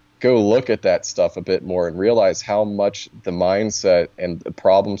 go look at that stuff a bit more and realize how much the mindset and the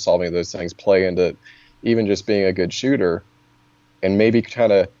problem solving of those things play into even just being a good shooter, and maybe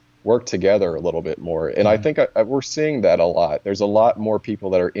kind of work together a little bit more. And I think we're seeing that a lot. There's a lot more people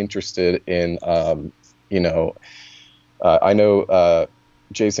that are interested in, I know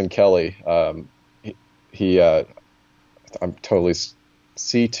Jason Kelly, he I'm totally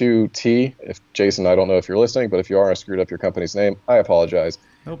C2T. If Jason, I don't know if you're listening, but if you are, I screwed up your company's name, I apologize.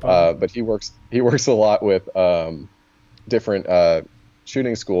 No problem. But he works a lot with different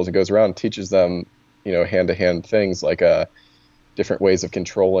shooting schools, and goes around and teaches them, hand-to-hand things, like different ways of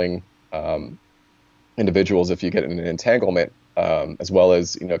controlling individuals if you get in an entanglement, as well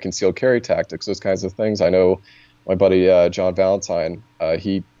as concealed carry tactics, those kinds of things. I know my buddy John Valentine,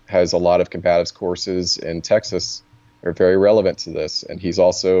 he has a lot of combatives courses in Texas that are very relevant to this, and he's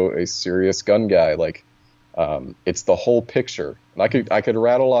also a serious gun guy. Like, it's the whole picture. And I could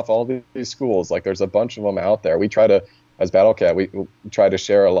rattle off all these schools. Like, there's a bunch of them out there. We try to, as BattleCat, we try to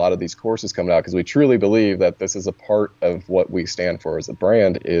share a lot of these courses coming out, because we truly believe that this is a part of what we stand for as a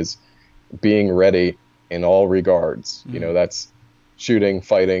brand, is being ready in all regards. That's shooting,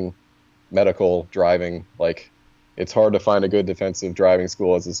 fighting, medical, driving. Like, it's hard to find a good defensive driving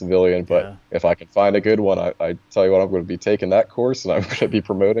school as a civilian, but if I can find a good one, I tell you what, I'm going to be taking that course, and I'm going to be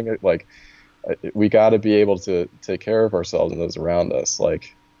promoting it. Like, we got to be able to take care of ourselves and those around us.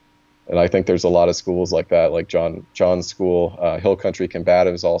 Like, and I think there's a lot of schools like that, like John's school, Hill Country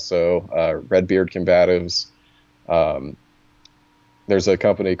Combatives, also Redbeard Combatives. There's a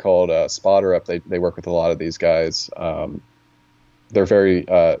company called Spotter Up. They work with a lot of these guys. They're very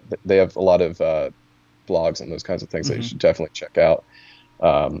they have a lot of blogs and those kinds of things that you should definitely check out,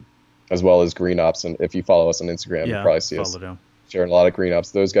 as well as Green Ops. And if you follow us on Instagram, you'll probably see us sharing a lot of Green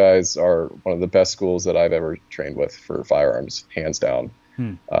Ops. Those guys are one of the best schools that I've ever trained with for firearms, hands down.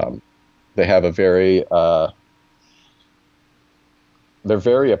 They have a very they're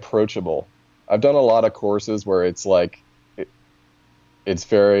very approachable. I've done a lot of courses where it's like it's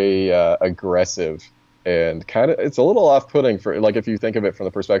very aggressive, and kind of, it's a little off-putting for, like, if you think of it from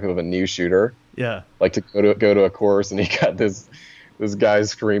the perspective of a new shooter. Yeah. Like, to go to a course and you got this guy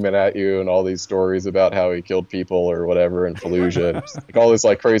screaming at you and all these stories about how he killed people or whatever in Fallujah, like all this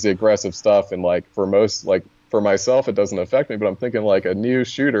like crazy aggressive stuff. And like for myself, it doesn't affect me, but I'm thinking like a new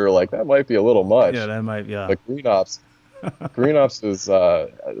shooter, like that might be a little much. Yeah, that might. Yeah. Like Green Ops is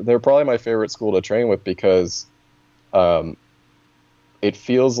they're probably my favorite school to train with, because it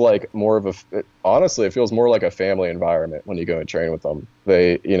feels like more of honestly, it feels more like a family environment when you go and train with them.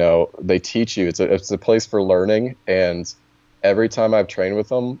 They teach you. It's a place for learning. And every time I've trained with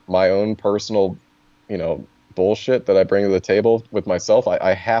them, my own personal, bullshit that I bring to the table with myself.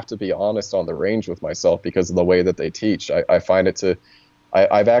 I have to be honest on the range with myself because of the way that they teach. I find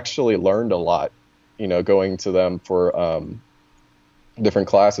I've actually learned a lot, going to them for different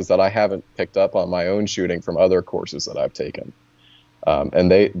classes that I haven't picked up on my own shooting from other courses that I've taken. And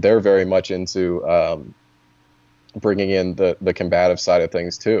they're very much into bringing in the combative side of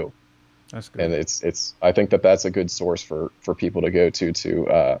things too. That's good. And I think that's a good source for people to go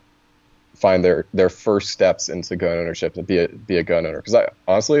to find their first steps into gun ownership and be a gun owner. Because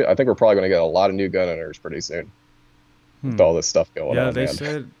honestly, I think we're probably going to get a lot of new gun owners pretty soon with all this stuff going on. Yeah, they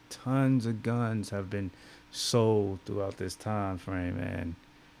said tons of guns have been sold throughout this time frame, and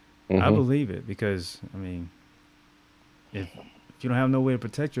I believe it because I mean, if you don't have no way to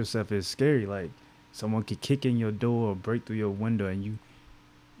protect yourself, it's scary. Like someone could kick in your door or break through your window, and you.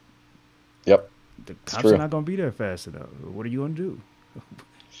 Yep. The cops are not gonna be there fast enough. What are you gonna do?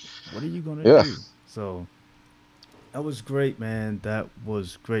 What are you gonna do? So that was great, man. That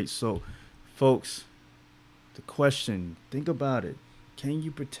was great. So, folks, the question: think about it. Can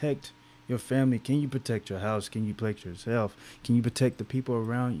you protect your family? Can you protect your house? Can you protect yourself? Can you protect the people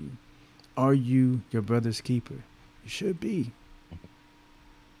around you? Are you your brother's keeper? You should be.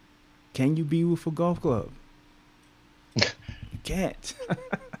 Can you be with a golf club? You can't.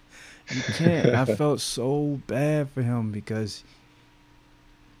 You can't. I felt so bad for him because,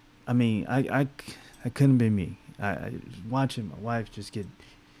 I mean, I couldn't be me. I watching my wife just get.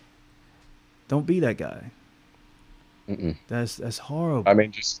 Don't be that guy. Mm-mm. That's horrible. I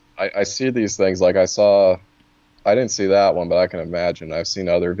mean, I see these things. Like I didn't see that one, but I can imagine. I've seen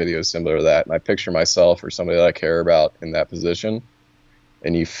other videos similar to that, and I picture myself or somebody that I care about in that position,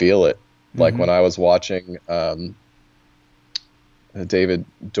 and you feel it. Like when I was watching David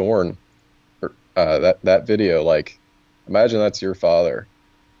Dorn, that video, like imagine that's your father,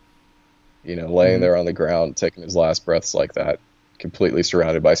 laying there on the ground, taking his last breaths like that, completely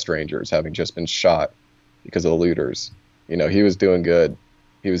surrounded by strangers, having just been shot because of the looters. He was doing good.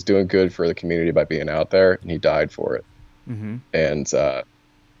 He was doing good for the community by being out there, and he died for it. And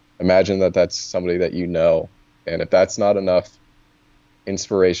imagine that's somebody that and if that's not enough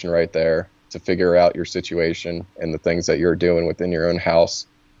inspiration right there to figure out your situation and the things that you're doing within your own house,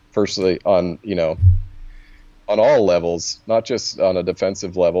 firstly on all levels, not just on a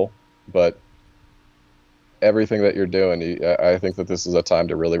defensive level, but everything that you're doing, I think that this is a time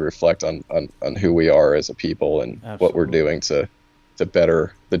to really reflect on who we are as a people and what we're doing to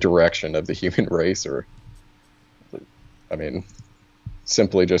better the direction of the human race, or I mean,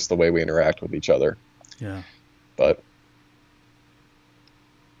 simply just the way we interact with each other. Yeah. But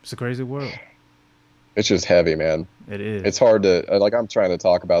it's a crazy world. It's just heavy, man. It is. It's hard to, like, I'm trying to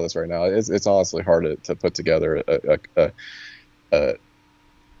talk about this right now. It's honestly hard to put together to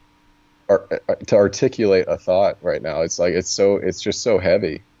articulate a thought right now. It's like, it's just so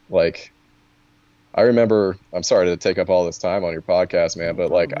heavy. Like, I remember, I'm sorry to take up all this time on your podcast, man,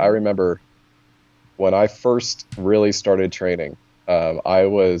 but like, I remember when I first really started training,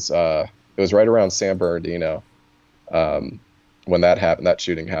 it was right around San Bernardino. When that happened, that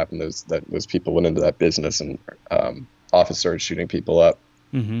shooting happened, those people went into that business and officers started shooting people up.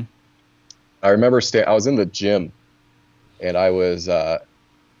 I remember I was in the gym, and I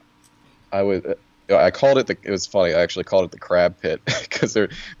called it it was funny. I actually called it the crab pit because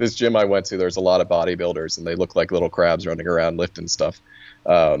this gym I went to, there's a lot of bodybuilders and they look like little crabs running around lifting stuff.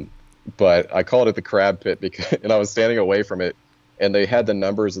 But I called it the crab pit and I was standing away from it, and they had the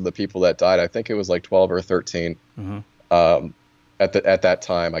numbers of the people that died. I think it was like 12 or 13. At that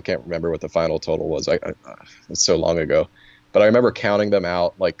time, I can't remember what the final total was. It's so long ago, but I remember counting them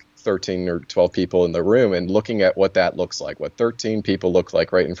out, like 13 or 12 people in the room, and looking at what that looks like, what 13 people look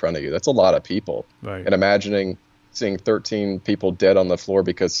like right in front of you. That's a lot of people. Right. And imagining seeing 13 people dead on the floor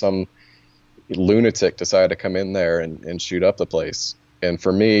because some lunatic decided to come in there and shoot up the place. And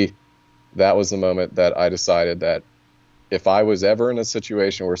for me, that was the moment that I decided that if I was ever in a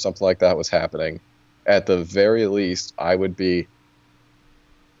situation where something like that was happening, at the very least, I would be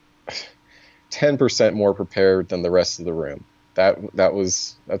 10% more prepared than the rest of the room.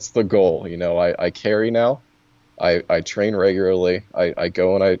 That's the goal. I carry now. I train regularly. I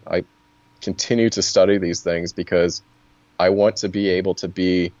go and I continue to study these things because I want to be able to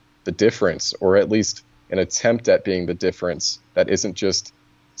be the difference, or at least an attempt at being the difference that isn't just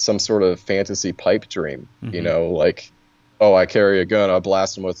some sort of fantasy pipe dream. Like, oh, I carry a gun, I'll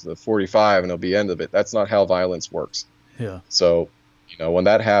blast them with the 45 and it'll be end of it. That's not how violence works. Yeah. So, when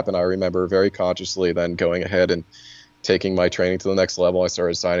that happened, I remember very consciously then going ahead and taking my training to the next level. I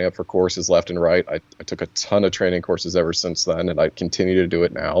started signing up for courses left and right. I took a ton of training courses ever since then, and I continue to do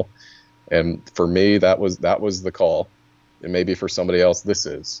it now. And for me, that was the call. And maybe for somebody else, this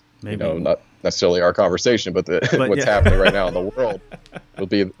is, Maybe. not necessarily our conversation, but what's happening right now in the world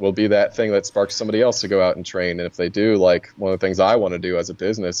will be that thing that sparks somebody else to go out and train. And if they do, like, one of the things I want to do as a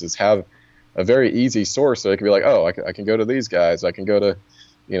business is have a very easy source. So it can be like, oh, I can go to these guys. I can go to,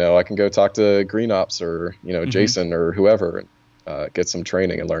 I can go talk to Green Ops or, Jason or whoever, and get some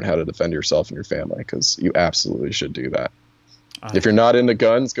training and learn how to defend yourself and your family, because you absolutely should do that. If you're not into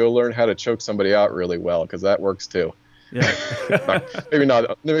guns, go learn how to choke somebody out really well, because that works too. Yeah. maybe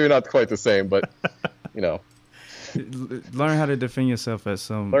not quite the same, but learn how to defend yourself at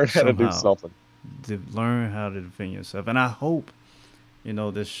learn how to do something. Learn how to defend yourself. And I hope,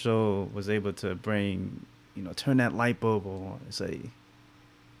 this show was able to bring, turn that light bulb on and say,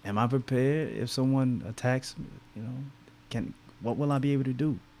 am I prepared if someone attacks me? What will I be able to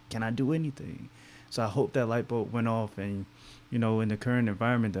do? Can I do anything? So I hope that light bulb went off, and, in the current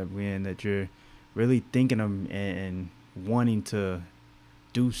environment that we're in, that you're really thinking of and wanting to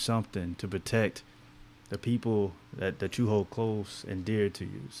do something to protect the people that you hold close and dear to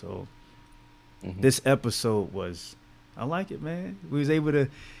you. So this episode was, I like it, man. We was able to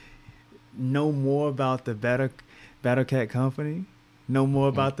know more about the Battle Cat company, know more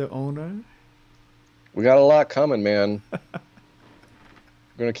about the owner. We got a lot coming, man. We're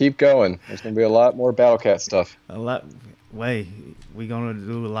going to keep going. There's going to be a lot more Battle Cat stuff. We're going to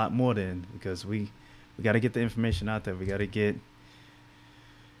do a lot more then, because we got to get the information out there. We got to get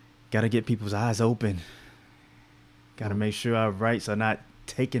people's eyes open. Got to make sure our rights are not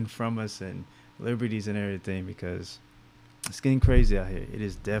taken from us, and liberties and everything, because it's getting crazy out here. It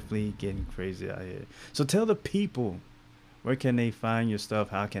is definitely getting crazy out here. So tell the people, where can they find your stuff?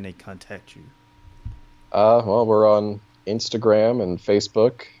 How can they contact you? Well, we're on Instagram and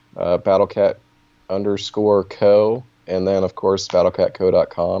Facebook, BattleCat_co, and then, of course,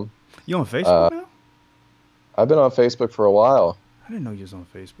 BattleCatCo.com. You on Facebook now? I've been on Facebook for a while. I didn't know you was on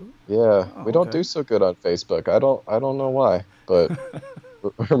Facebook. Yeah, we don't do so good on Facebook. I don't know why, but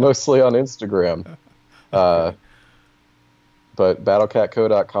we're mostly on Instagram. Okay. But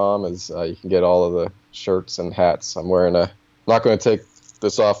BattleCatCo.com is you can get all of the shirts and hats. I'm wearing not going to take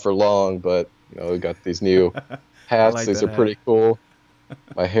this off for long, but we got these new hats. Like these are pretty cool.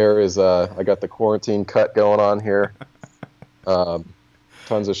 My hair is I got the quarantine cut going on here.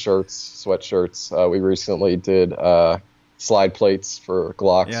 Tons of shirts, sweatshirts. We recently did slide plates for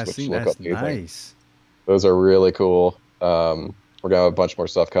Glocks, which look amazing. Nice. Those are really cool. We're gonna have a bunch more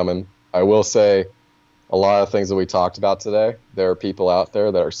stuff coming. I will say, a lot of things that we talked about today, there are people out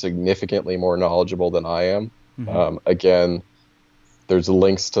there that are significantly more knowledgeable than I am. Again, there's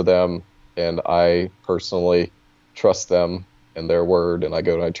links to them, and I personally trust them and their word, and I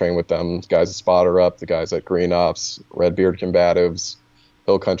go and I train with them. The guys at Spotter Up, the guys at Green Ops, Redbeard Combatives,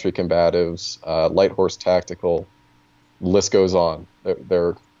 Hill Country Combatives, Light Horse Tactical, list goes on.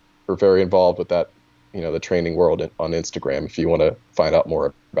 They're very involved with that, the training world on Instagram. If you want to find out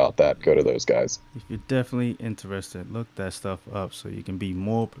more about that, go to those guys. If you're definitely interested, look that stuff up so you can be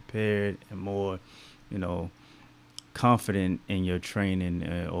more prepared and more, confident in your training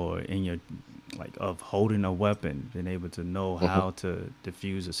or in your, of holding a weapon, being able to know how to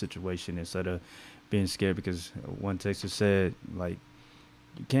diffuse a situation instead of being scared. Because one texter said, you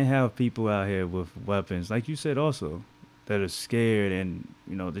can't have people out here with weapons, like you said also, that are scared and,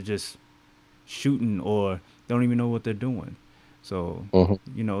 they're just shooting or don't even know what they're doing. So,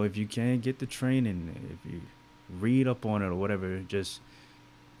 if you can't get the training, if you read up on it or whatever, just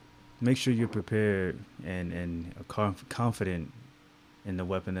make sure you're prepared and confident in the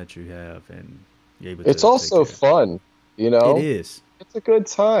weapon that you have, and you're able to. It's also fun, It is. It's a good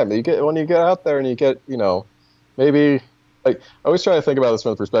time. When you get out there and you get, maybe, I always try to think about this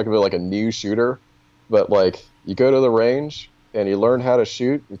from the perspective of a new shooter, but you go to the range and you learn how to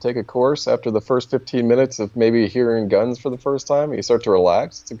shoot. You take a course after the first 15 minutes of maybe hearing guns for the first time, and you start to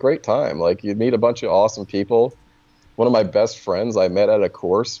relax. It's a great time. You meet a bunch of awesome people. One of my best friends I met at a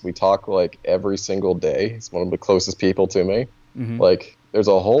course. We talk every single day. He's one of the closest people to me. There's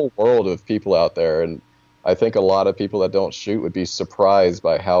a whole world of people out there, and I think a lot of people that don't shoot would be surprised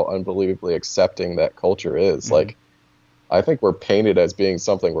by how unbelievably accepting that culture is. I think we're painted as being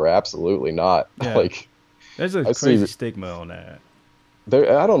something we're absolutely not. Yeah. There's a crazy stigma on that.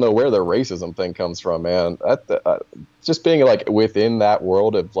 I don't know where the racism thing comes from, man. Just being within that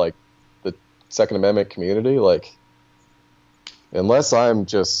world of the Second Amendment community, unless I'm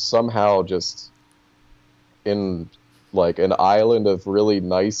just somehow just in an island of really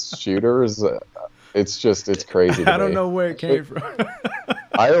nice shooters, it's crazy. I don't know where it came from.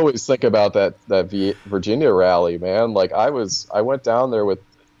 I always think about that Virginia rally, man. I went down there with,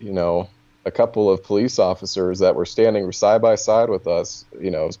 a couple of police officers that were standing side by side with us,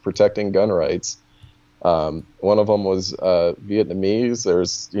 protecting gun rights. One of them was Vietnamese.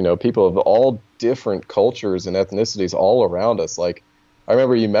 There's, people of all different cultures and ethnicities all around us. Like, I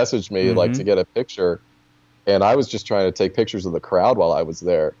remember you messaged me like to get a picture, and I was just trying to take pictures of the crowd while I was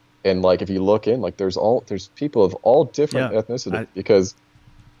there. And like, if you look in, like, there's people of all different ethnicities, because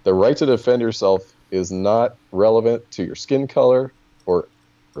the right to defend yourself is not relevant to your skin color or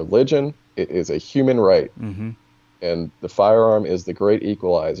religion. It is a human right. And the firearm is the great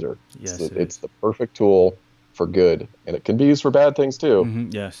equalizer. Yes, it's the perfect tool for good, and it can be used for bad things too.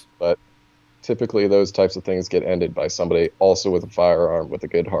 Yes. But typically those types of things get ended by somebody also with a firearm with a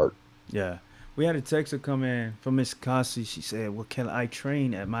good heart. Yeah. We had a texter come in from Miss Cassie. She said, "Well, can I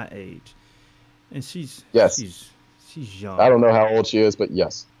train at my age?" And she's young. I don't know how old she is, but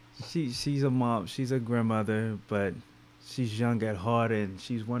yes. She's a mom. She's a grandmother, but she's young at heart, and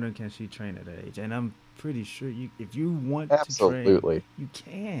she's wondering, can she train at that age? And I'm pretty sure if you want to train, you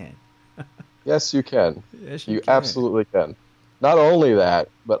can. Yes, you can. Yes, you absolutely can. Not only that,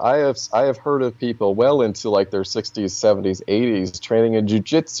 but I have heard of people well into like their 60s, 70s, 80s training in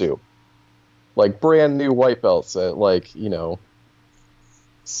jiu-jitsu. Like brand new white belts at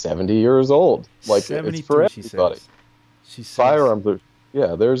 70 years old. Like, it's for everybody. She says. Firearms.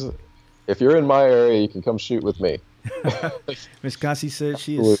 If you're in my area, you can come shoot with me. Miss Cassie said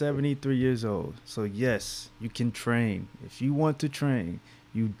she is 73 years old. So yes, you can train. If you want to train,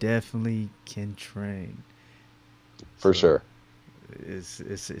 you definitely can train. For sure.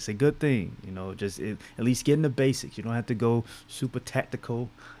 It's a good thing, just at least getting the basics. You don't have to go super tactical,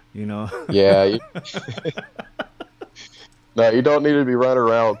 Yeah. No, you don't need to be running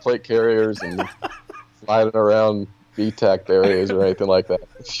around with plate carriers and sliding around VTAC areas or anything like that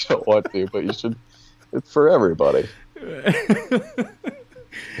if you don't want to, but you should. It's for everybody.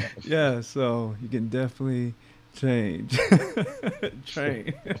 Yeah, so you can definitely train.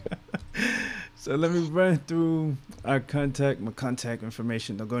 So let me run through my contact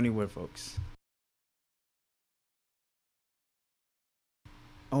information. Don't go anywhere, folks.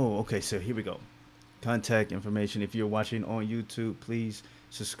 Oh, okay, so here we go. Contact information. If you're watching on YouTube, please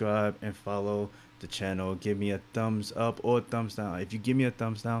subscribe and follow the channel. Give me a thumbs up or a thumbs down. If you give me a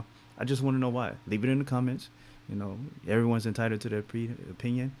thumbs down, I just want to know why. Leave it in the comments. Everyone's entitled to their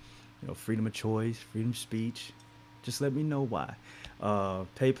opinion. Freedom of choice, freedom of speech. Just let me know why.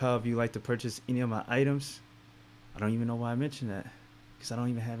 PayPal, if you like to purchase any of my items. I don't even know why I mentioned that, because I don't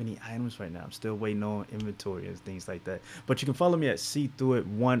even have any items right now. I'm still waiting on inventory and things like that. But you can follow me at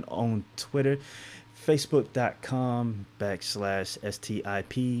SeeThroughIt1 on Twitter,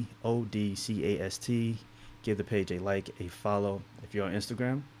 Facebook.com/STIPODCAST. Give the page a like, a follow. If you're on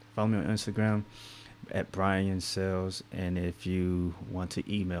Instagram, follow me on Instagram at Brian Sales. And if you want to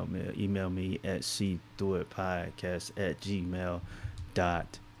email me at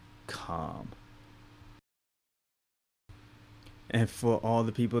seethroughitpodcast@gmail.com. And for all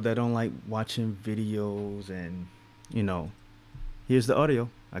the people that don't like watching videos and, here's the audio.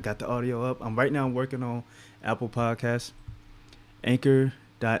 I got the audio up. I'm working on Apple Podcasts,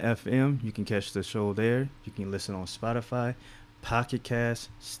 Anchor.fm. You can catch the show there. You can listen on Spotify, Pocket Cast,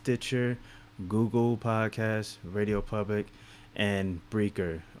 Stitcher, Google Podcasts, Radio Public, and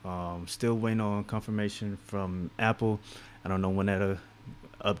Breaker. Still waiting on confirmation from Apple. I don't know when that'll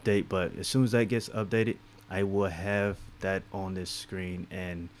update, but as soon as that gets updated, I will have that on this screen,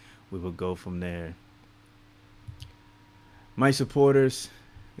 and we will go from there. My supporters,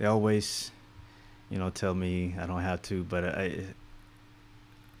 they always, tell me I don't have to, but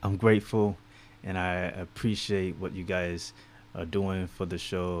I'm grateful, and I appreciate what you guys are doing for the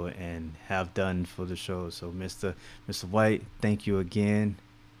show and have done for the show. So Mr. White, thank you again.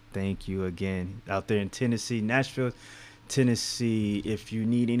 Thank you again. Out there in Tennessee, Nashville, Tennessee, if you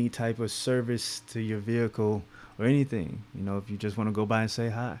need any type of service to your vehicle or anything, if you just want to go by and say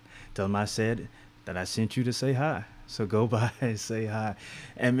hi, tell them I said that I sent you to say hi. So go by and say hi.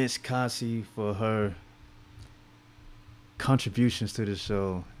 And Miss Cassie for her contributions to the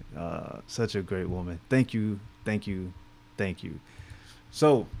show. Such a great woman. Thank you.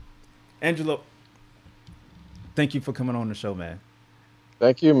 So, Angelo, thank you for coming on the show, man.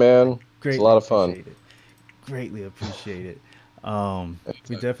 Thank you, man. It's a lot of fun. Greatly appreciate it.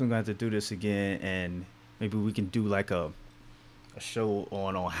 We definitely going to have to do this again, and maybe we can do like a show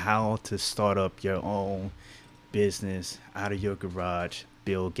on how to start up your own business out of your garage,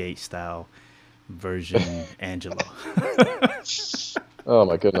 Bill Gates style version. Angelo. Oh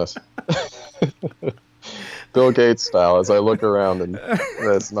my goodness. Bill Gates style, as I look around, and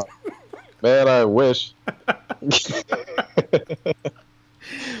that's not, man, I wish.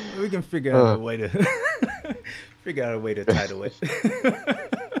 We can figure out a way to figure out a way to title it.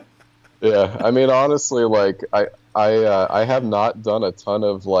 Yeah, I mean, honestly, like I have not done a ton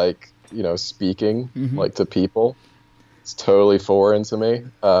of like speaking like to people. It's totally foreign to me.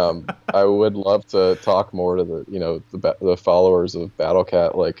 I would love to talk more to the followers of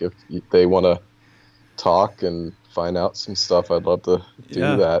BattleCat. Like if they want to talk and find out some stuff, I'd love to do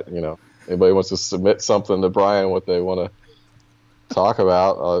that. Anybody wants to submit something to Brian, what they want to talk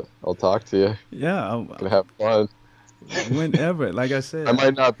about, I'll talk to you. Yeah, we can have fun. Whenever, like I said, I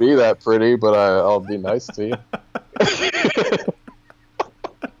might not be that pretty, but I'll be nice to you.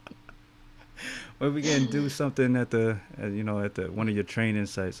 Well, we can do something at the one of your training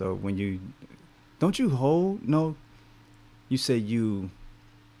sites. So when you hold no, you say you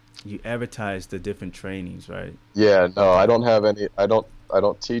advertise the different trainings, right? Yeah, no, I don't have any. I don't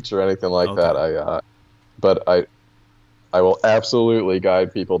teach or anything like that. But I will absolutely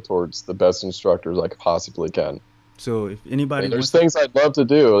guide people towards the best instructors I possibly can. So if anybody, there's things I'd love to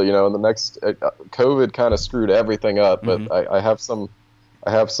do. In the next, COVID kind of screwed everything up, but I have some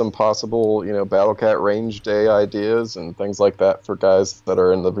possible, BattleCat range day ideas and things like that for guys that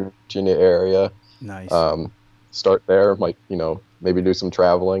are in the Virginia area. Nice. Start there, might, maybe do some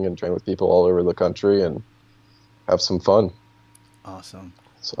traveling and train with people all over the country and have some fun. Awesome.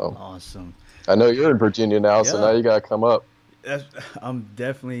 So awesome. I know you're in Virginia now, so now you got to come up. I'm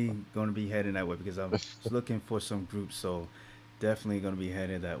definitely going to be heading that way because I'm looking for some groups. So definitely going to be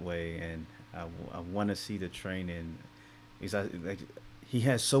headed that way. And I want to see the training. Because he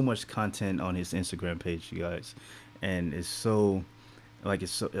has so much content on his Instagram page, you guys. And it's a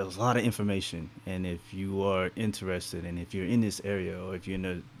lot of information. And if you are interested, and if you're in this area, or if you're in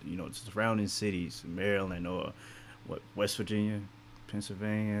the surrounding cities, Maryland or West Virginia,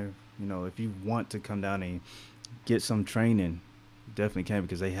 Pennsylvania, if you want to come down and get some training, definitely can,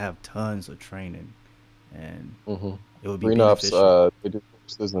 because they have tons of training, and it would be Green Ops. They do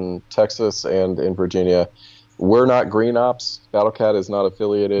courses in Texas and in Virginia. We're not Green Ops. BattleCat is not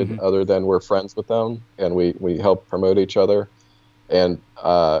affiliated, other than we're friends with them, and we help promote each other. And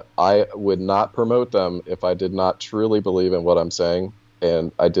I would not promote them if I did not truly believe in what I'm saying,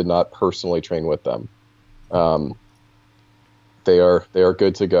 and I did not personally train with them. They are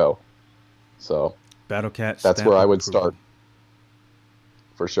good to go. So BattleCat. That's where I would start.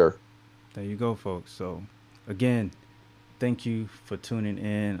 For sure. There you go, folks. So again, thank you for tuning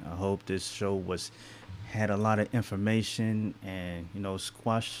in. I hope this show had a lot of information and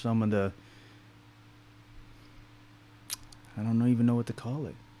squash some of the, I don't even know what to call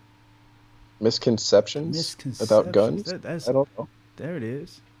it. Misconceptions about guns? I don't know. There it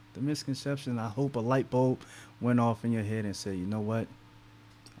is. The misconception. I hope a light bulb went off in your head and said, you know what?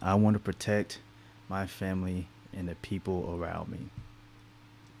 I want to protect my family and the people around me.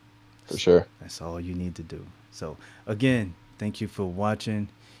 For sure. That's all you need to do. So again, thank you for watching.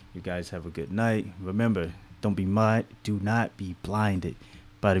 You guys have a good night. Remember, do not be blinded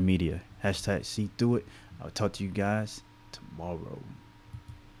by the media. #see through it. I'll talk to you guys tomorrow.